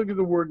 specifically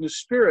the word and the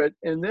spirit.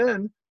 And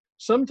then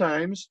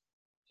sometimes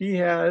he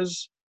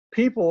has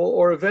people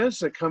or events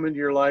that come into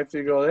your life that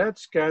you go,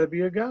 that's got to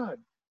be a God.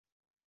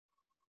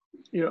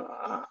 You know,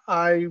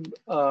 I've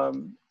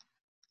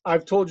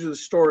told you the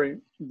story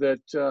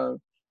that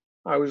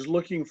I was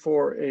looking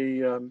for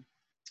a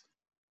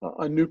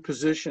new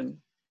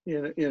position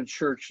in a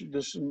church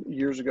this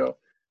years ago,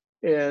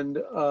 and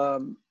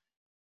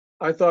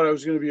I thought I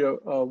was going to be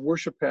a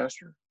worship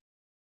pastor.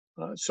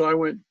 So I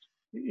went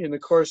in the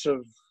course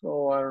of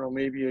I don't know,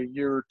 maybe a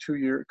year or 2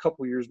 years, a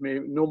couple of years,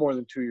 maybe no more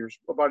than 2 years,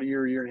 about a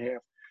year and a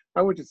half.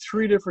 I went to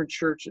 3 different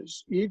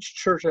churches. Each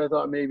church I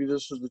thought maybe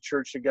this was the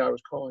church that God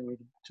was calling me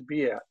to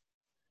be at,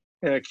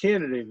 and I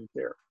candidated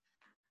there.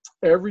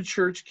 Every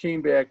church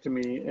came back to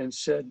me and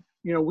said,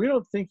 you know, we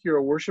don't think you're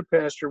a worship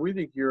pastor. We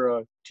think you're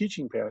a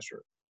teaching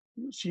pastor,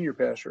 senior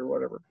pastor, or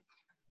whatever.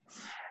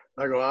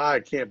 I go, I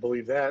can't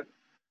believe that.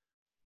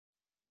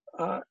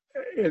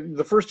 And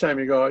the first time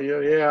you go,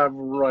 yeah,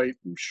 right,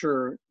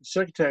 sure. The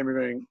second time you're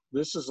going,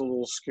 this is a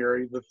little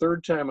scary. The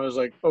third time I was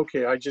like,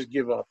 okay, I just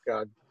give up,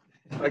 God.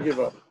 I give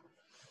up.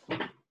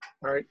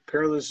 All right,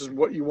 apparently this is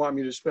what you want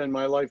me to spend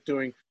my life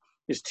doing,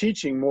 is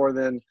teaching more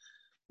than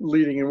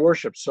leading in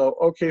worship. So,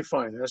 okay,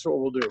 fine. That's what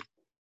we'll do.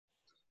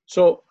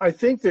 So I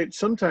think that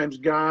sometimes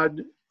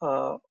God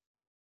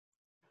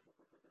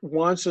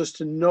wants us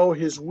to know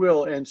his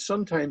will, and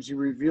sometimes he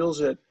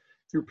reveals it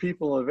through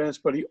people and events,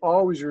 but he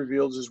always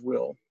reveals his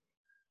will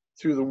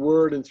through the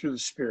word and through the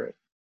spirit.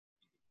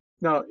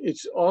 Now,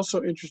 it's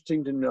also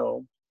interesting to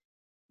know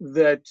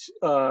that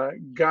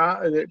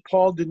that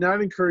Paul did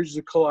not encourage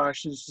the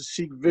Colossians to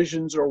seek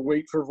visions or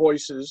wait for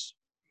voices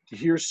to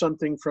hear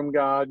something from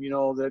God, you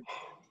know, that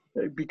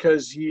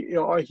because he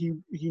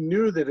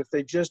knew that if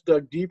they just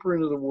dug deeper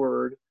into the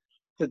word,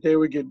 that they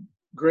would get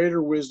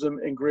greater wisdom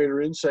and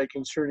greater insight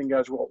concerning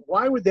God's will.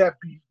 Why would that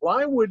be?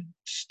 Why would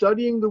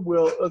studying the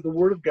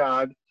word of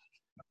God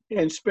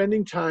and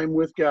spending time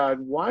with God,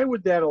 why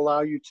would that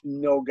allow you to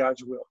know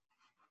God's will?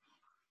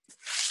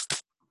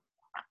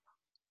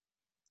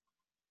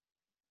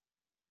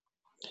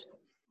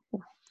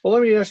 Well,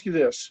 let me ask you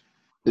this.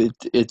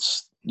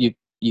 It's you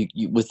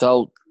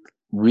without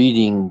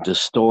reading the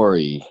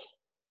story,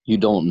 you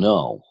don't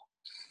know.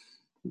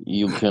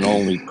 You can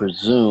only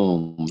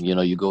presume. You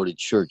know, you go to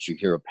church, you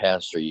hear a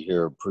pastor, you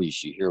hear a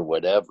priest, you hear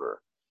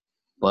whatever,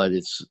 but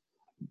it's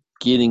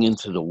getting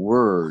into the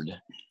word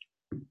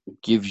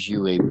gives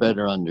you a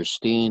better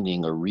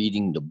understanding, or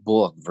reading the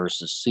book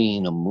versus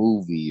seeing a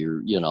movie,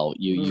 or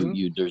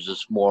there's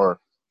just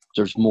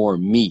there's more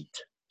meat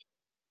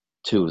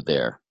to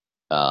the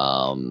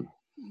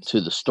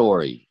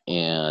story,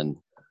 and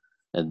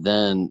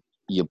then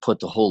you put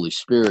the Holy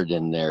Spirit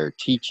in there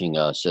teaching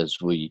us as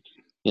we,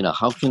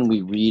 how can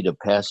we read a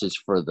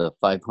passage for the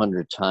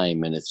 500th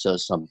time and it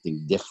says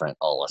something different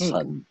all of a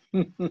sudden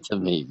to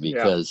me,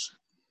 because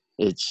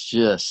it's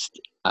just,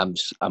 I'm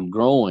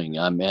growing.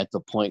 I'm at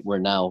the point where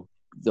now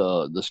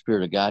the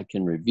Spirit of God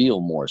can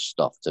reveal more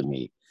stuff to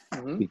me,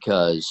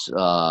 because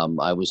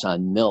I was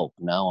on milk.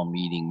 Now I'm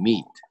eating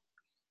meat.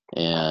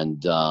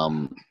 And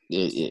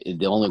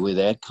the only way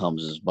that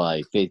comes is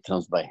by faith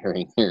comes by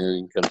hearing,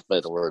 hearing comes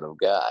by the word of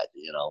God.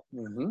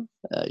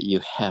 You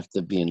have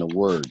to be in the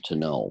word to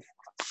know.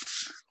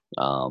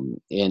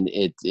 And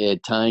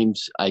at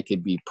times I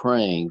could be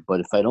praying, but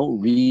if I don't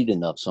read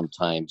enough,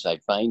 sometimes I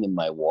find in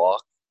my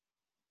walk,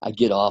 I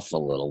get off a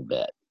little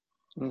bit,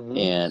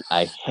 and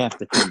I have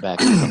to come back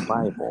to the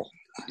Bible.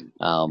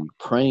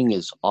 Praying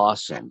is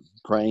awesome.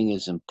 Praying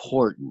is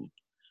important.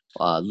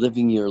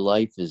 living your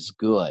life is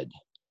good,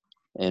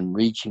 and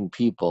reaching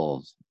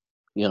people,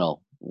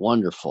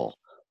 wonderful.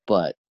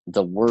 But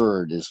the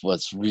word is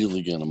what's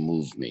really going to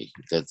move me.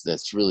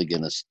 That's really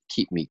going to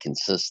keep me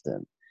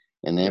consistent.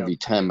 And every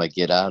time I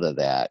get out of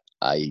that,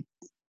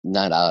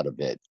 not out of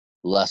it,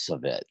 less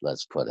of it,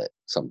 let's put it.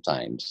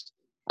 Sometimes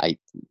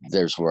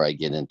there's where I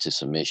get into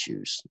some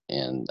issues,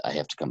 and I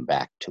have to come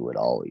back to it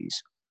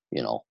always,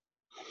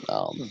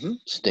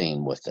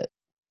 staying with it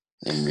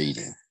and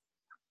reading.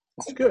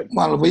 That's good.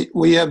 Well,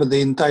 we have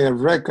the entire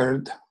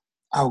record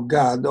how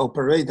God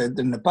operated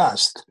in the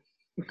past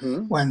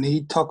when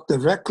he talked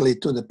directly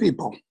to the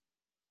people.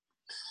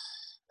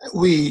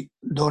 We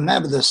don't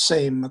have the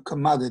same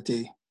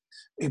commodity,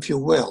 if you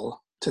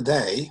will,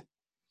 today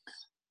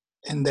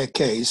in that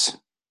case,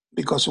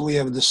 because we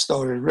have the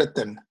story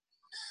written.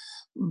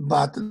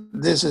 But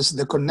this is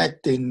the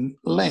connecting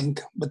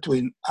link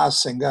between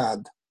us and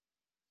God.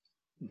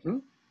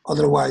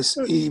 Otherwise,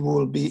 he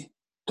will be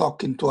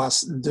talking to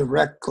us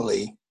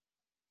directly.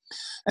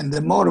 And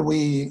the more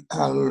we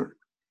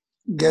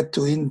get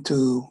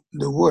into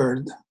the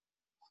word,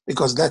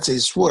 because that's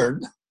his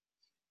word,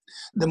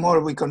 the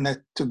more we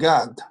connect to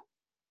God.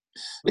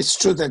 It's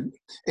true that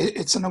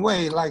it's in a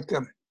way like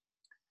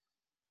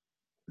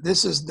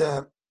this is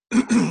the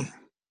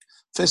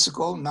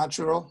physical,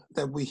 natural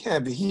that we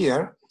have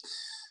here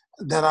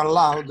that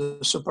allow the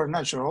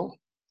supernatural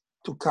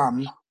to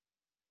come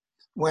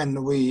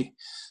when we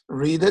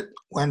read it,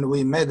 when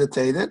we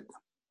meditate it,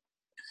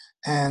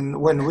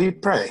 and when we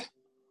pray.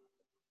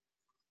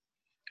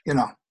 Hey,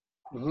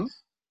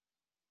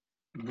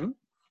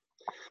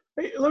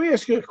 let me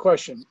ask you a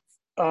question.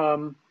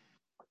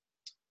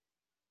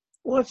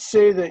 Let's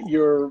say that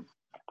you're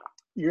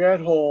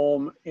at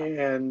home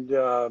and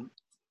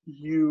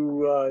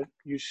you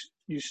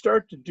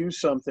start to do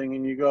something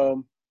and you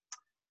go,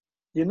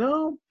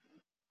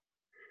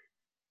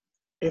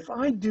 if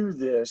I do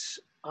this,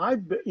 as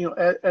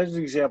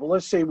an example,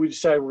 let's say we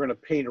decide we're going to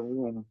paint a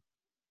room,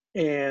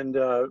 and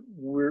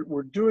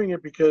we're doing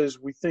it because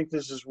we think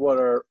this is what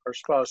our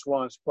spouse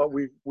wants, but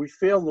we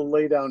fail to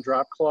lay down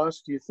drop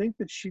cloths. Do you think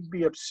that she'd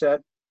be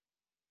upset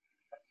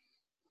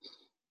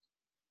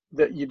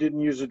that you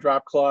didn't use a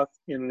drop cloth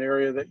in an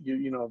area that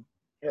you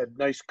had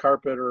nice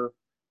carpet or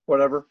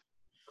whatever?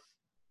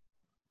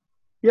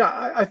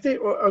 Yeah, I think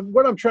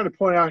what I'm trying to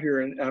point out here,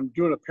 and I'm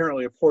doing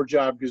apparently a poor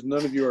job because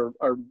none of you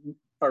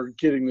are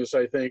getting this,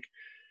 I think.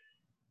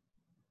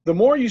 The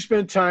more you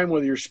spend time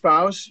with your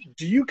spouse,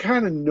 do you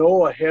kind of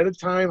know ahead of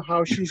time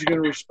how she's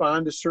going to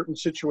respond to certain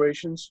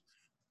situations?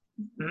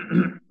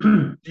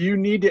 Do you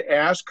need to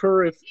ask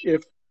her if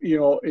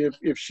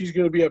she's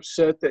going to be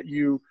upset that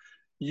you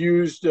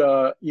used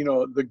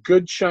the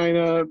good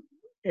china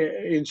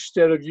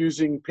instead of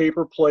using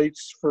paper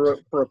plates for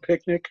a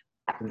picnic?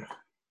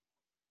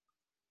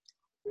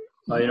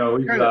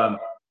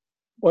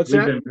 What's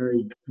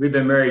that? We've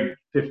been married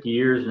 50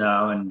 years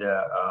now, and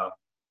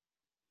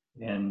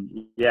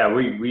yeah,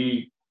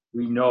 we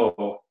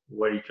know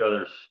what each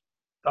other's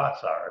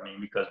thoughts are. I mean,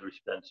 because we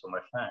spend so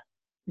much time.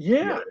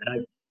 Yeah.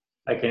 And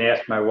I can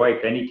ask my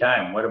wife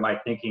anytime, what am I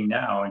thinking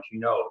now? And she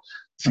knows.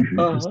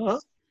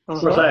 Of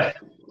course,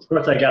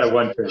 I got a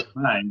one-trick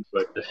mind,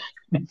 but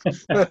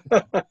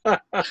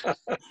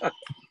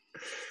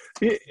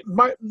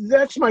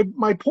that's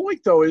my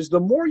point, though, is the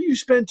more you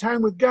spend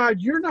time with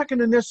God, you're not going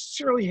to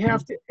necessarily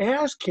have to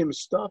ask him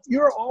stuff.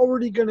 You're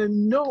already going to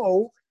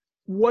know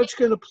what's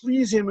going to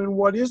please him and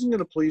what isn't going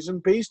to please him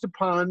based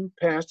upon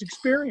past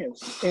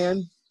experience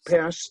and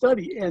past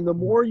study. And the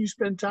more you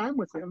spend time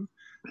with him,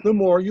 the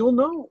more you'll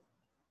know.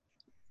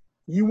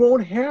 You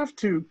won't have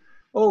to,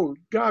 oh,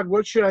 God,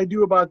 what should I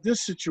do about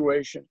this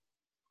situation?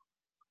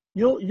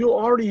 You'll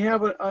already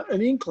have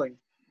an inkling.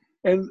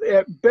 And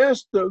at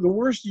best, the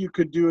worst you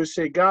could do is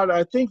say, God,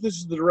 I think this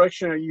is the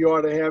direction you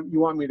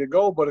want me to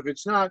go. But if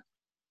it's not,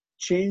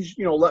 change,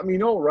 let me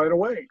know right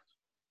away.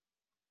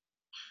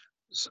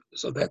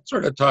 So that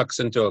sort of talks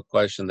into a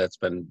question that's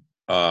been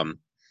on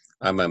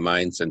my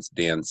mind since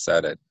Dan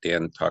said it.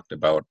 Dan talked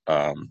about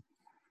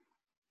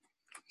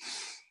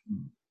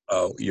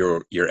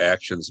your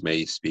actions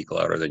may speak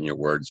louder than your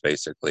words,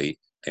 basically.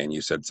 And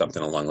you said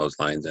something along those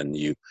lines, and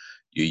you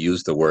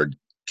used the word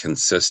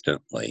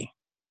consistently.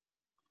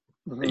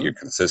 That you're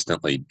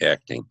consistently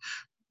acting.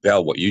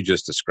 Val, what you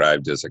just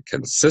described is a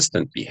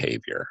consistent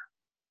behavior,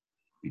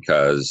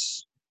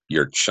 because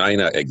your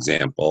China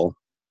example,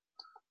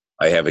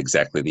 I have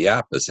exactly the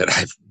opposite.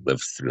 I've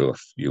lived through a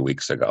few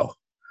weeks ago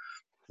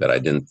that I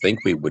didn't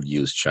think we would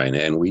use China,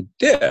 and we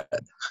did.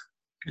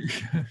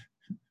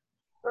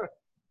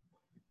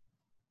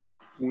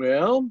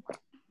 Well,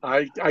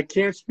 I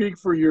can't speak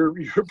for your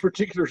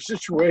particular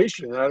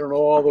situation. I don't know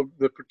all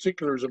the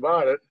particulars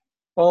about it.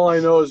 All I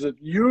know is that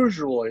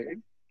usually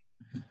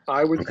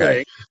I would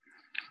think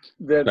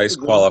that... Nice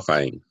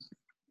qualifying.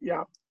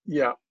 Yeah.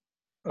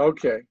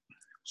 Okay.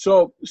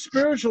 So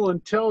spiritual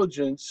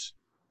intelligence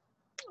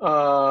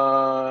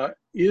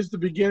is the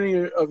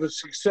beginning of a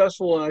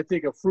successful and I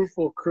think a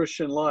fruitful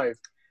Christian life.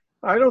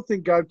 I don't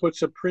think God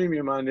puts a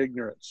premium on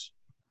ignorance.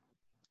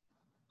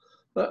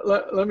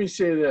 Let me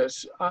say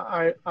this.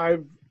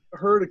 I've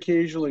heard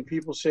occasionally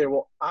people say,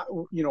 well,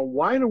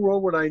 why in the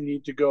world would I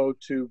need to go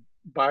to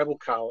Bible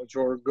college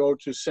or go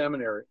to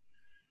seminary?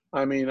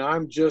 I mean,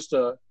 I'm just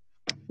the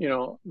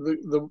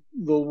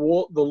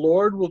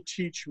Lord will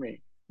teach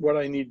me what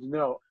I need to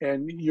know.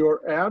 And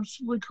you're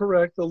absolutely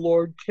correct. The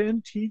Lord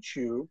can teach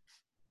you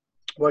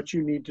what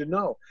you need to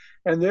know.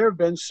 And there have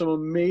been some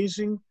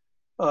amazing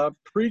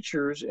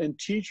preachers and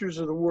teachers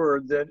of the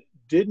word that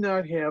did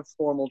not have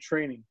formal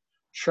training.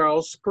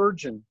 Charles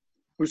Spurgeon,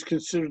 who's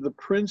considered the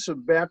Prince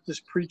of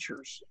Baptist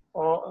preachers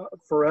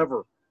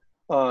forever.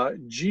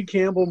 G.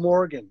 Campbell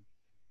Morgan,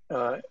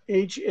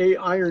 H.A.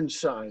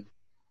 Ironside,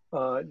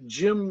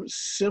 Jim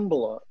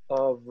Cymbala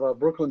of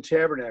Brooklyn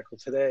Tabernacle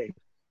today.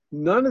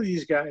 None of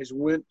these guys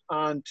went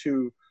on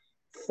to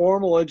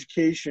formal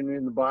education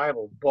in the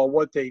Bible, but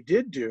what they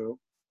did do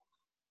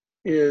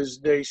is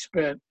they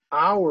spent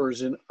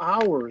hours and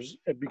hours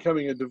at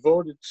becoming a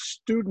devoted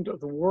student of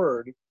the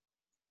Word,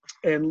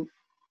 and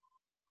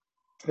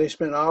they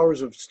spent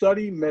hours of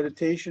study,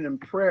 meditation,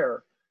 and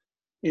prayer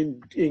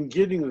in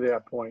getting to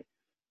that point.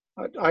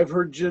 I've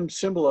heard Jim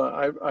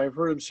Cymbala, I've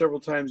heard him several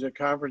times at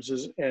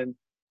conferences, and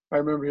I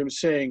remember him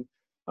saying,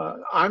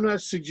 I'm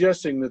not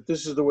suggesting that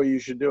this is the way you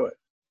should do it.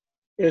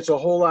 It's a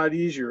whole lot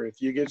easier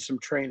if you get some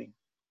training,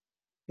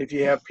 if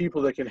you have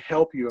people that can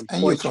help you and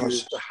point you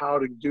as to how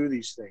to do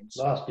these things.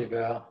 Lost you,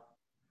 Val.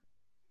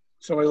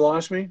 Somebody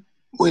lost me?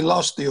 We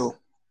lost you.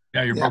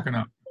 Yeah, you're broken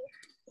up.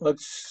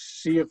 Let's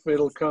see if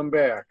it'll come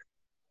back.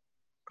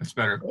 That's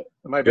better.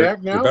 Am I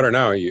back now? You're better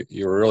now.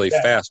 You were really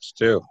fast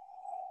too.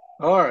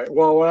 All right.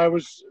 Well,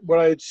 what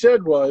I had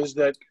said was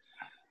that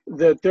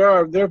there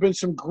have been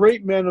some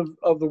great men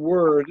of the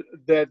word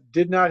that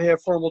did not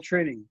have formal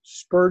training.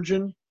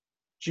 Spurgeon,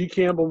 G.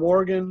 Campbell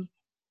Morgan,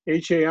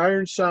 H.A.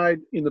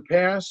 Ironside in the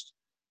past,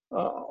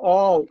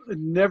 all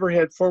never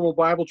had formal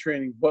Bible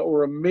training, but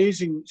were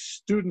amazing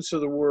students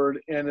of the word.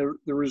 And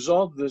the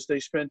result of this, they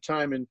spent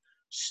time in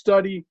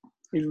study,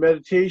 in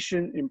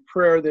meditation, in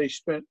prayer. They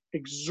spent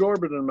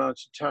exorbitant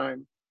amounts of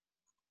time.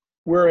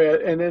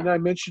 And then I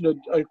mentioned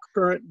a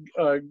current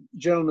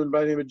gentleman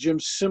by the name of Jim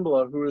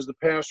Cymbala, who is the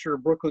pastor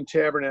of Brooklyn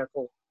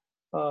Tabernacle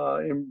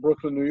in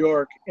Brooklyn, New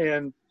York.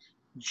 And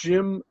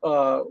Jim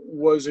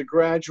was a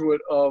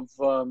graduate of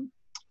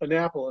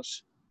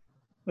Annapolis,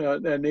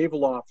 a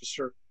naval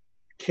officer,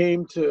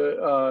 became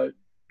the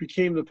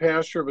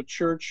pastor of a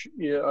church,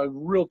 a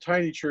real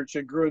tiny church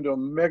that grew into a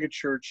mega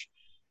church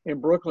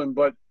in Brooklyn.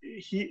 But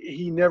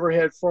he never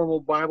had formal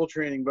Bible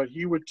training, but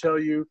he would tell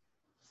you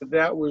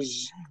that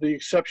was the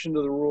exception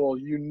to the rule.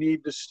 You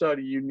need to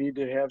study. You need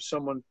to have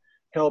someone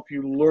help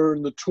you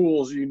learn the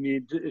tools you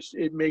need.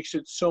 It makes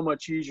it so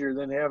much easier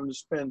than having to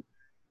spend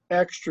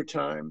extra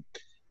time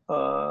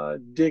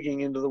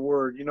digging into the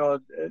Word.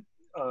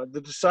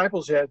 The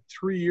disciples had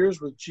 3 years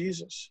with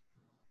Jesus,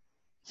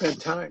 spent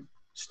time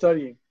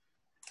studying.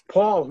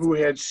 Paul, who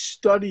had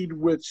studied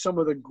with some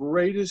of the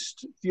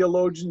greatest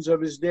theologians of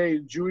his day,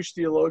 Jewish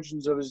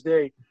theologians of his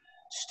day,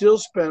 still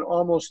spent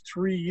almost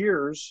 3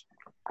 years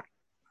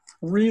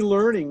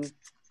relearning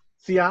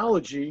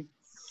theology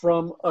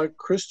from a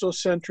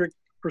Christocentric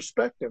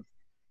perspective.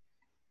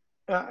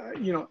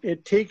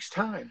 It takes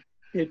time,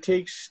 it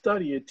takes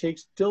study, it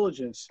takes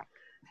diligence,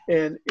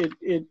 and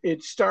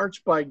it starts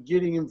by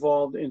getting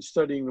involved in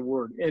studying the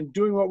Word, and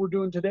doing what we're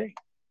doing today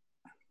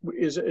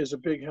is a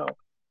big help.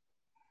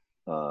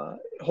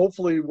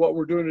 Hopefully what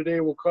we're doing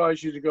today will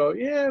cause you to go,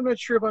 yeah, I'm not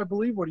sure if I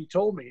believe what he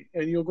told me,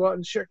 and you'll go out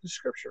and check the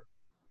Scripture,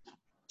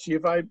 see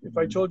if I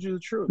told you the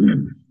truth.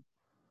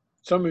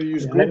 Some of you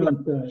use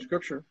Google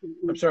Scripture.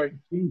 I'm sorry. It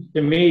seems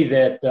to me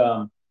that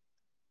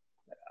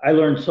I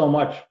learned so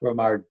much from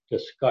our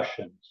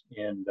discussions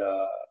and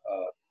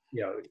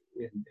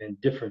in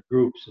different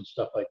groups and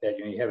stuff like that.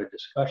 You have a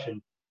discussion,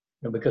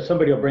 because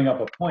somebody will bring up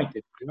a point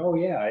that, oh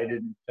yeah, I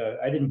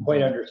didn't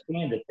quite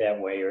understand it that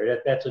way, or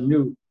that's a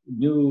new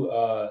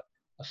a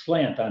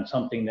slant on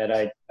something that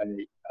I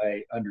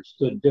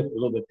understood a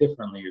little bit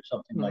differently, or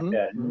something like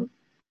that.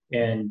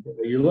 And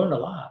you learn a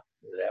lot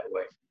that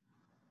way.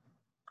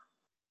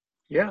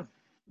 Yeah,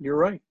 you're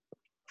right.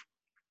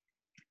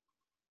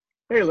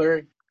 Hey,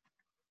 Larry.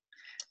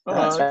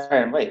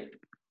 Sorry, I'm late.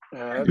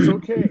 That's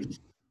okay.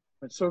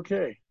 That's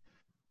okay.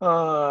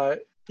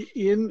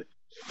 In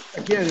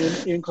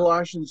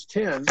Colossians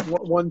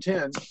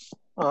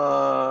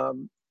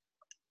 1:10,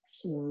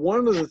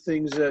 one of the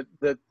things that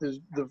the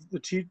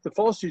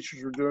false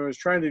teachers were doing was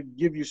trying to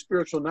give you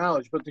spiritual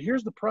knowledge. But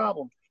here's the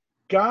problem.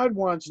 God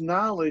wants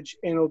knowledge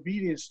and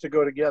obedience to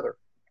go together.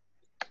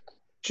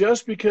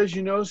 Just because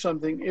you know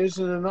something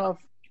isn't enough.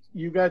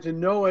 You got to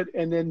know it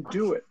and then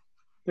do it.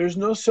 There's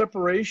no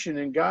separation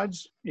in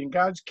God's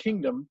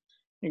kingdom,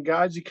 in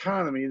God's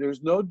economy.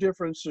 There's no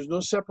difference. There's no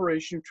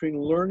separation between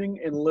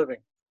learning and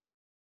living.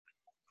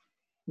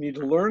 You need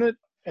to learn it,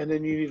 and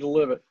then you need to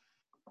live it.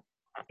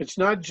 It's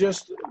not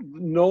just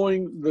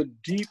knowing the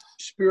deep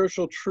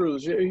spiritual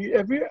truths.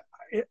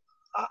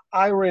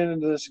 I ran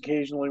into this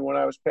occasionally when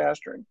I was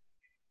pastoring.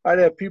 I'd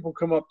have people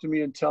come up to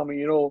me and tell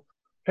me,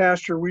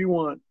 Pastor, we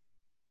want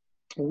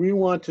We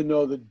want to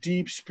know the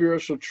deep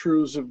spiritual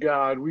truths of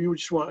God. We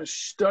just want to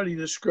study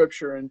the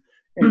scripture and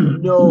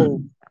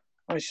know.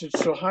 I said,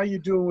 so how you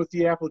doing with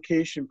the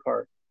application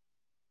part?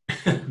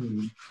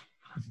 Because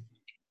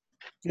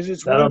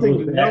it's That one all thing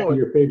goes to back know to it.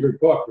 your favorite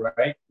book,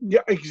 right?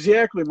 Yeah,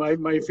 exactly.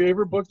 My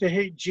favorite book to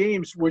hate,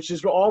 James, which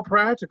is all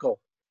practical.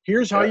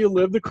 Here's how you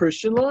live the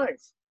Christian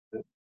life.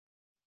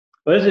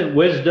 But isn't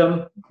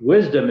wisdom?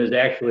 Wisdom is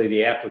actually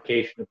the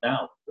application of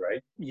knowledge,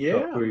 right? So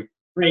Yeah. if we're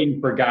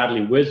praying for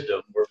godly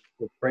wisdom, we're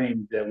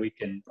praying that we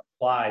can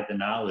apply the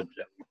knowledge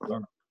that we've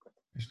learned.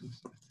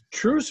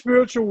 True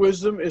spiritual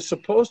wisdom is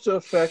supposed to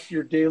affect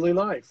your daily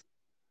life.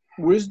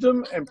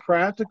 Wisdom and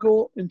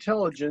practical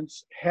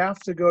intelligence have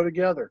to go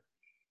together.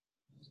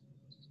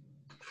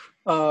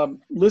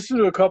 Listen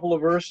to a couple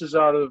of verses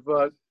out of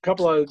a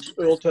couple out of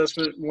the Old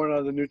Testament, one out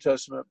of the New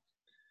Testament.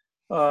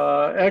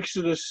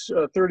 Exodus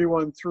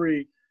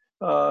 31:3.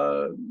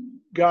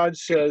 God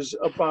says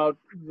about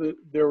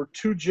there were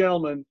two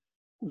gentlemen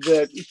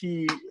that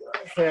he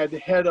had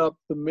head up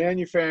the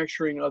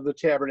manufacturing of the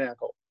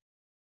tabernacle.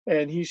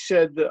 And he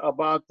said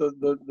about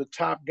the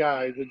top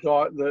guy,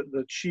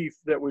 the chief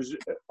that was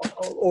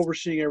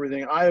overseeing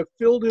everything, I have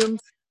filled him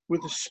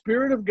with the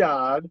Spirit of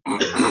God,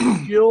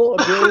 skill,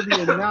 ability,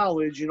 and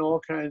knowledge in all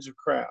kinds of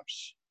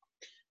crafts.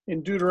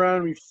 In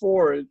Deuteronomy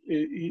 4,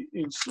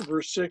 in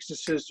verse 6, it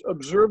says,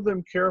 observe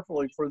them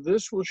carefully, for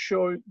this will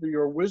show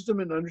your wisdom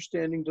and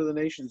understanding to the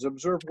nations.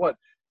 Observe what?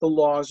 The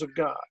laws of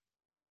God.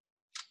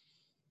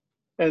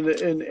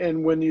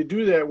 And when you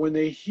do that, when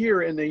they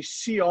hear and they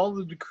see all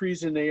the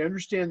decrees and they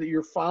understand that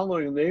you're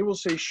following them, they will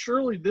say,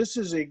 surely this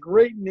is a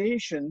great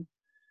nation,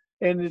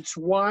 and it's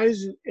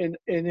wise and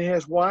it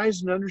has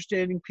wise and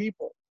understanding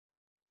people.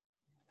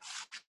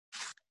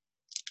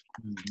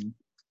 Mm-hmm.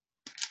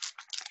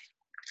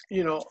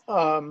 You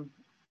know,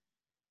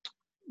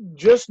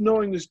 just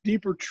knowing this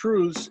deeper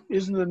truths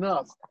isn't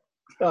enough.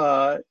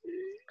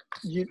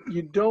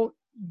 You don't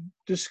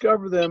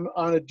discover them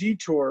on a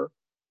detour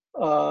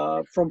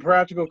from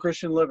practical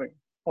Christian living.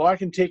 Oh, I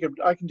can take a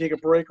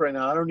break right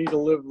now. I don't need to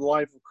live the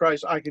life of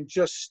Christ. I can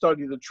just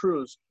study the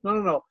truths.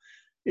 No.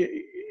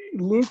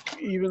 Luke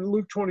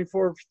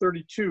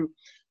 24:32.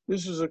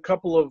 This is a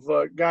couple of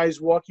guys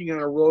walking on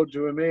a road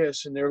to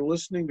Emmaus, and they're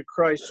listening to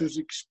Christ, who's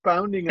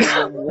expounding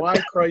on them why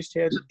Christ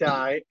had to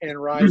die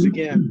and rise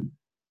again.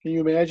 Can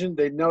you imagine?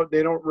 They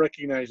don't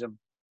recognize him.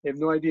 They have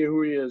no idea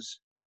who he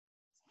is.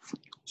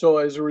 So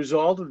as a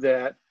result of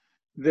that,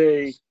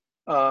 they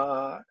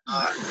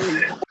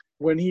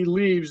when he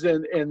leaves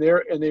and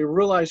they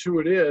realize who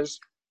it is,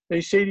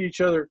 they say to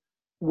each other,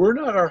 "We're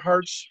not our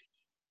hearts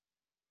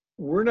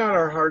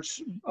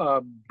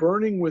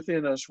burning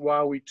within us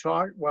while he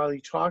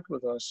talked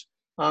with us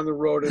on the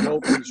road and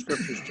opened the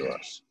scriptures to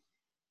us."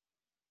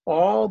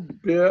 All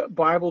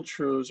Bible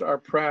truths are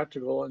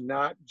practical and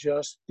not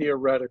just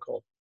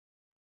theoretical.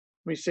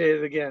 Let me say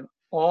it again.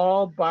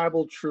 All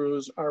Bible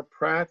truths are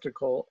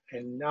practical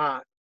and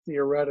not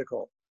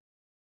theoretical.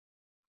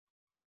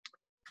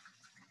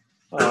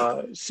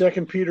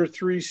 2 Peter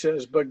 3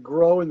 says, but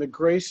grow in the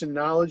grace and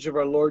knowledge of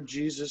our Lord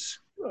Jesus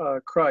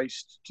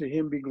Christ. To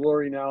him be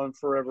glory now and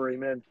forever.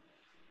 Amen.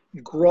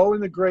 Grow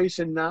in the grace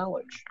and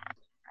knowledge.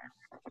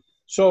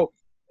 So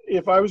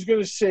if I was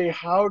going to say,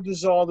 how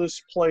does all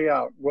this play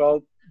out?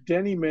 Well,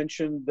 Denny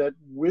mentioned that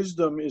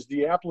wisdom is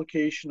the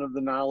application of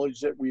the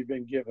knowledge that we've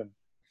been given.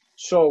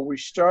 So we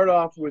start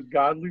off with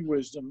godly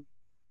wisdom.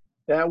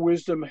 That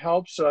wisdom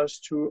helps us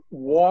to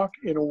walk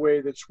in a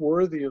way that's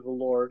worthy of the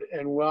Lord.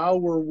 And while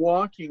we're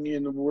walking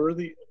in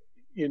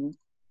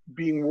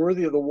being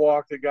worthy of the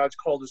walk that God's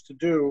called us to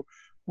do,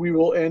 we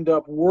will end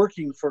up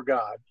working for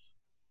God.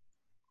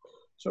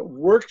 So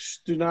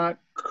works do not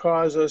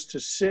cause us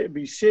to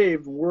be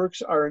saved.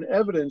 Works are an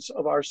evidence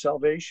of our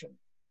salvation.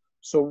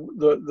 So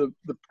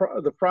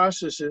the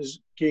process is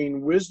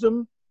gain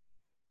wisdom,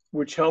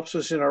 which helps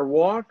us in our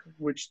walk,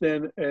 which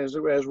then as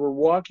we're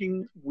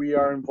walking, we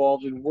are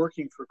involved in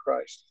working for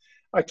Christ.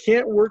 I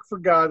can't work for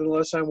God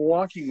unless I'm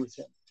walking with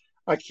him.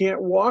 I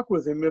can't walk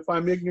with him if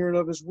I'm ignorant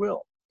of his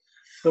will.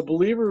 The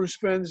believer who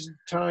spends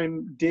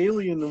time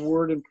daily in the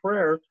word and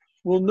prayer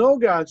will know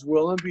God's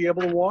will and be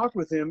able to walk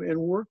with him and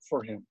work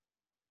for him.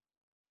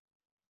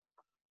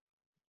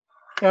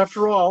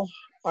 After all,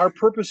 our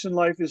purpose in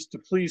life is to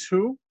please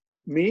who?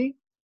 Me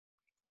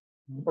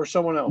or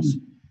someone else?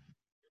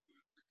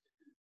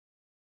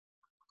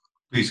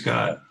 Please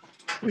God.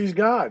 Please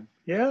God.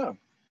 Yeah.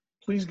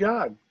 Please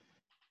God.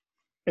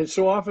 And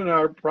so often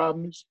our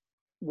problems,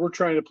 we're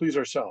trying to please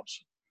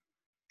ourselves.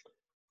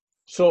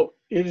 So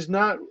it is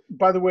not,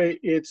 by the way,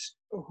 it's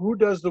who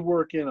does the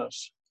work in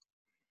us?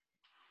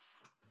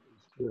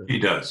 He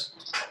does.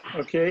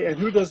 Okay. And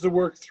who does the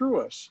work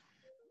through us?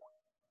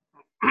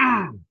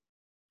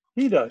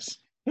 He does.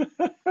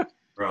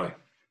 Really?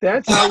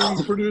 That's how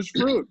we produce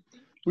fruit.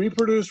 We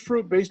produce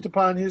fruit based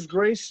upon his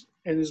grace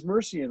and his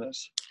mercy in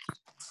us.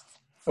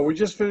 And we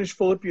just finished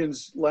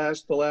Philippians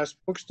the last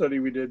book study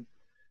we did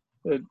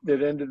that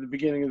ended at the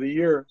beginning of the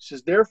year. It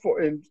says,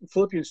 therefore, in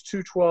Philippians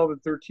 2:12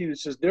 and 13, it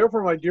says,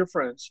 therefore, my dear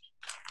friends,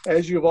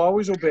 as you have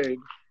always obeyed,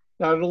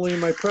 not only in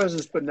my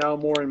presence, but now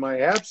more in my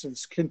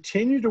absence.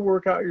 Continue to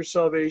work out your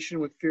salvation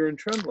with fear and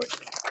trembling.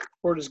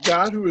 For it is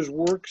God who is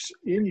works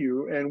in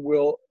you and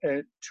will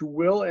and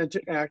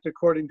to act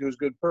according to his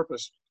good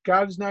purpose.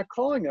 God is not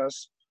calling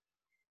us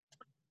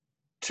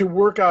to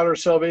work out our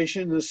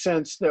salvation in the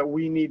sense that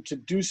we need to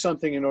do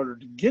something in order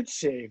to get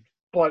saved,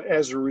 but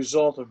as a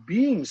result of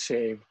being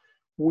saved,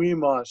 we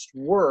must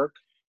work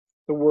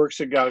the works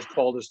that God has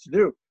called us to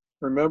do.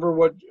 Remember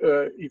what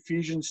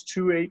Ephesians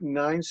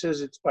 2:8-9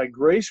 says, it's by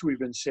grace we've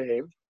been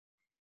saved,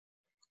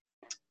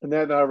 and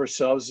that not of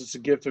ourselves, it's a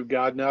gift of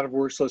God, not of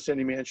works, lest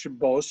any man should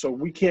boast. So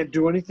we can't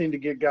do anything to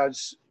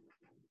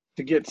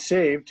get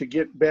saved, to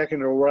get back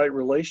into a right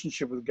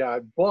relationship with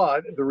God.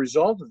 But the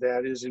result of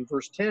that is in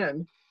verse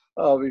 10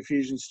 of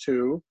Ephesians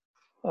 2,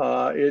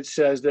 it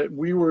says that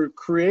we were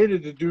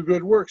created to do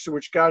good works,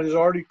 which God has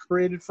already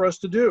created for us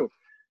to do.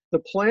 The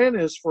plan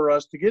is for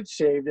us to get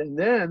saved and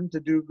then to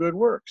do good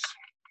works.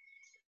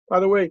 By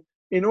the way,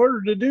 in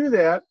order to do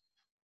that,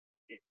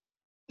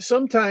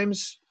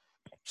 sometimes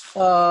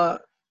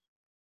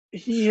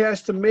he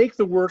has to make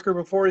the worker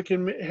before he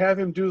can have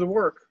him do the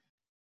work.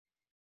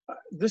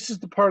 This is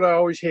the part I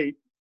always hate.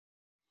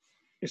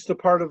 It's the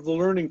part of the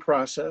learning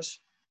process.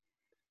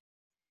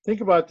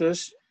 Think about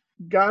this.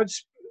 God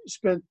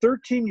spent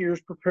 13 years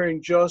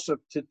preparing Joseph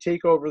to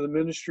take over the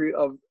ministry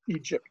of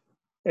Egypt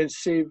and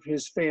save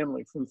his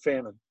family from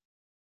famine.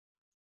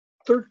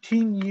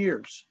 13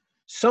 years.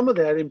 Some of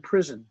that in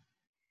prison.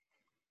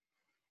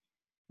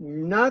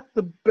 Not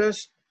the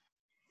best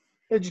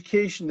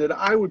education that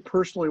I would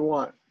personally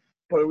want,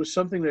 but it was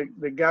something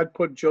that God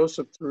put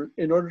Joseph through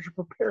in order to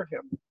prepare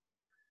him.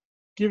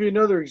 Give you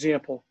another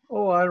example.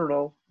 I don't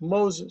know,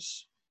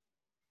 Moses.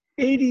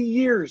 80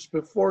 years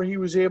before he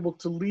was able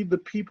to lead the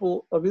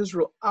people of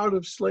Israel out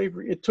of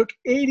slavery. It took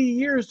 80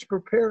 years to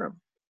prepare him.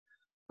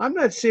 I'm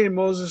not saying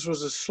Moses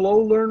was a slow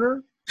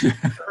learner.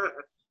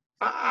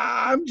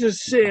 I'm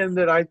just saying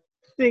that I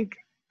think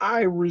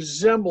I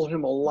resemble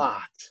him a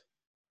lot.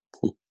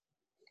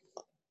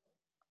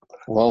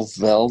 Well,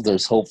 Val,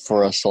 there's hope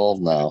for us all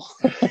now.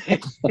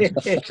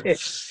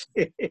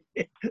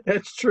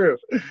 That's true.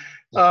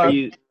 Are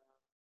you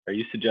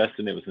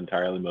suggesting it was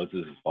entirely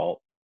Moses'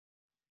 fault?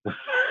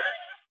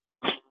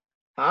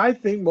 I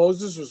think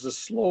Moses was a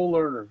slow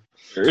learner.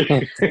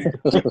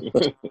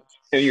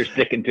 And you're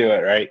sticking to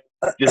it, right?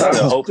 Just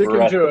the hope for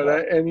sticking us to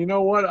it. And you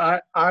know what?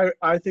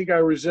 I think I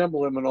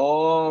resemble him an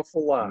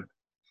awful lot.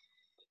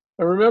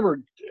 And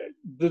remember,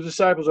 the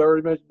disciples, I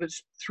already mentioned,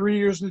 it's 3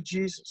 years with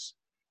Jesus.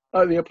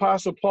 The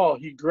Apostle Paul,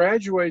 he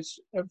graduates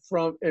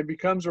from and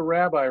becomes a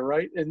rabbi,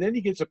 right? And then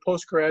he gets a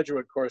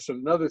postgraduate course of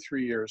another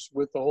 3 years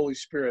with the Holy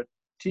Spirit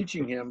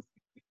teaching him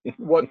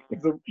what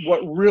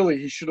really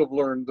he should have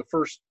learned the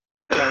first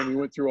time he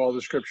went through all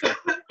the scripture.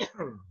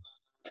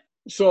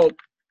 So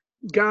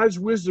God's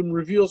wisdom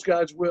reveals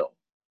God's will.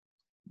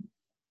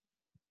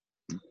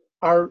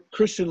 Our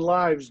Christian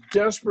lives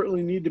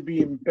desperately need to be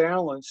in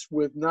balance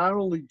with not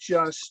only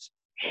just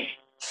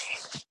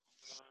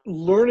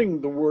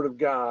learning the Word of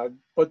God,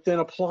 but then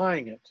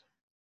applying it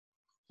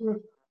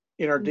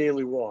in our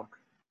daily walk.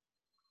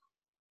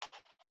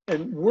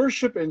 And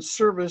worship and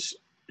service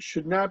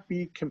should not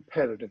be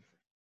competitive.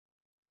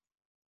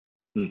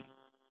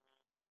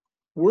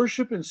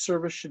 Worship and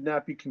service should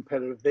not be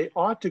competitive. They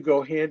ought to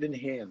go hand in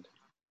hand,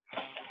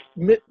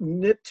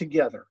 knit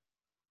together.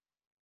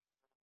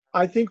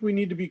 I think we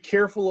need to be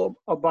careful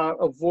about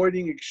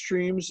avoiding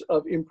extremes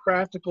of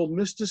impractical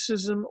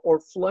mysticism or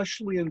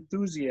fleshly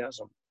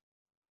enthusiasm.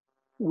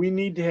 We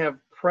need to have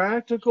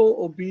practical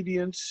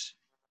obedience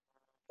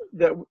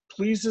that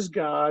pleases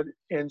God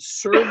and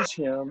serves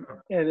him,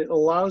 and it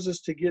allows us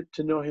to get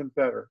to know him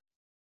better.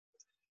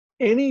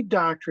 Any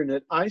doctrine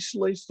that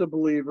isolates the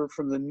believer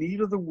from the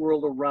need of the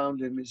world around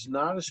him is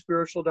not a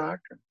spiritual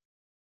doctrine.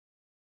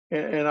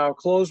 And I'll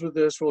close with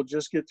this. We'll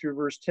just get through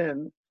verse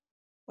 10.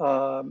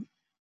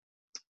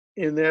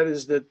 And that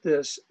is that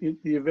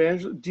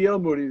D.L.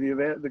 Moody,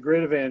 the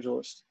great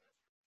evangelist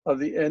of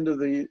the end of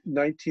the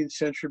 19th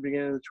century,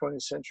 beginning of the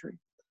 20th century,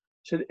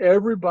 said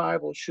every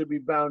Bible should be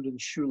bound in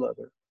shoe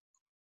leather.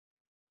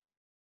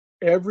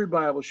 Every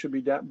Bible should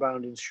be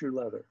bound in shoe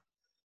leather.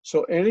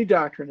 So any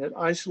doctrine that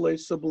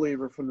isolates the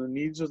believer from the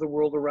needs of the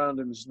world around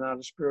him is not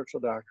a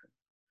spiritual doctrine.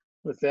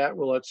 With that,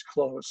 let's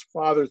close.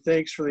 Father,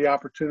 thanks for the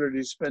opportunity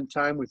to spend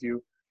time with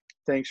you.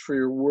 Thanks for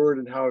your word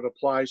and how it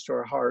applies to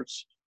our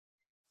hearts.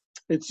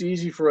 It's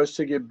easy for us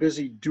to get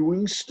busy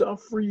doing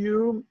stuff for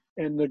you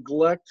and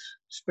neglect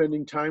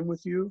spending time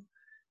with you.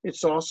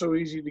 It's also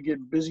easy to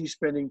get busy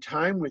spending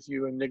time with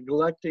you and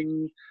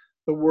neglecting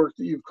the work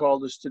that you've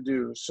called us to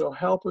do. So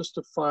help us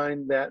to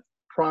find that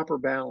proper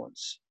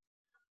balance,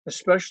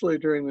 especially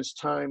during this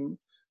time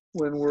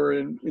when we're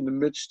in the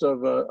midst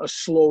of a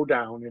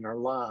slowdown in our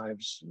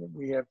lives.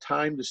 We have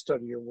time to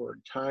study your word,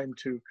 time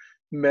to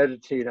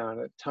meditate on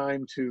it,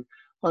 time to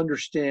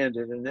understand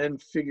it, and then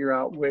figure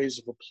out ways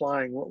of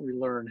applying what we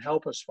learn.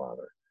 Help us,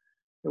 Father,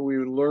 that we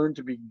would learn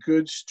to be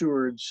good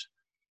stewards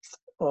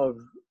of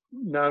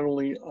not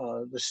only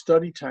the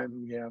study time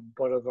we have,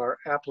 but of our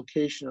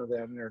application of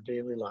that in our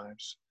daily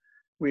lives.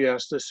 We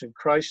ask this in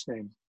Christ's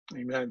name.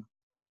 Amen.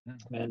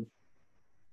 Amen.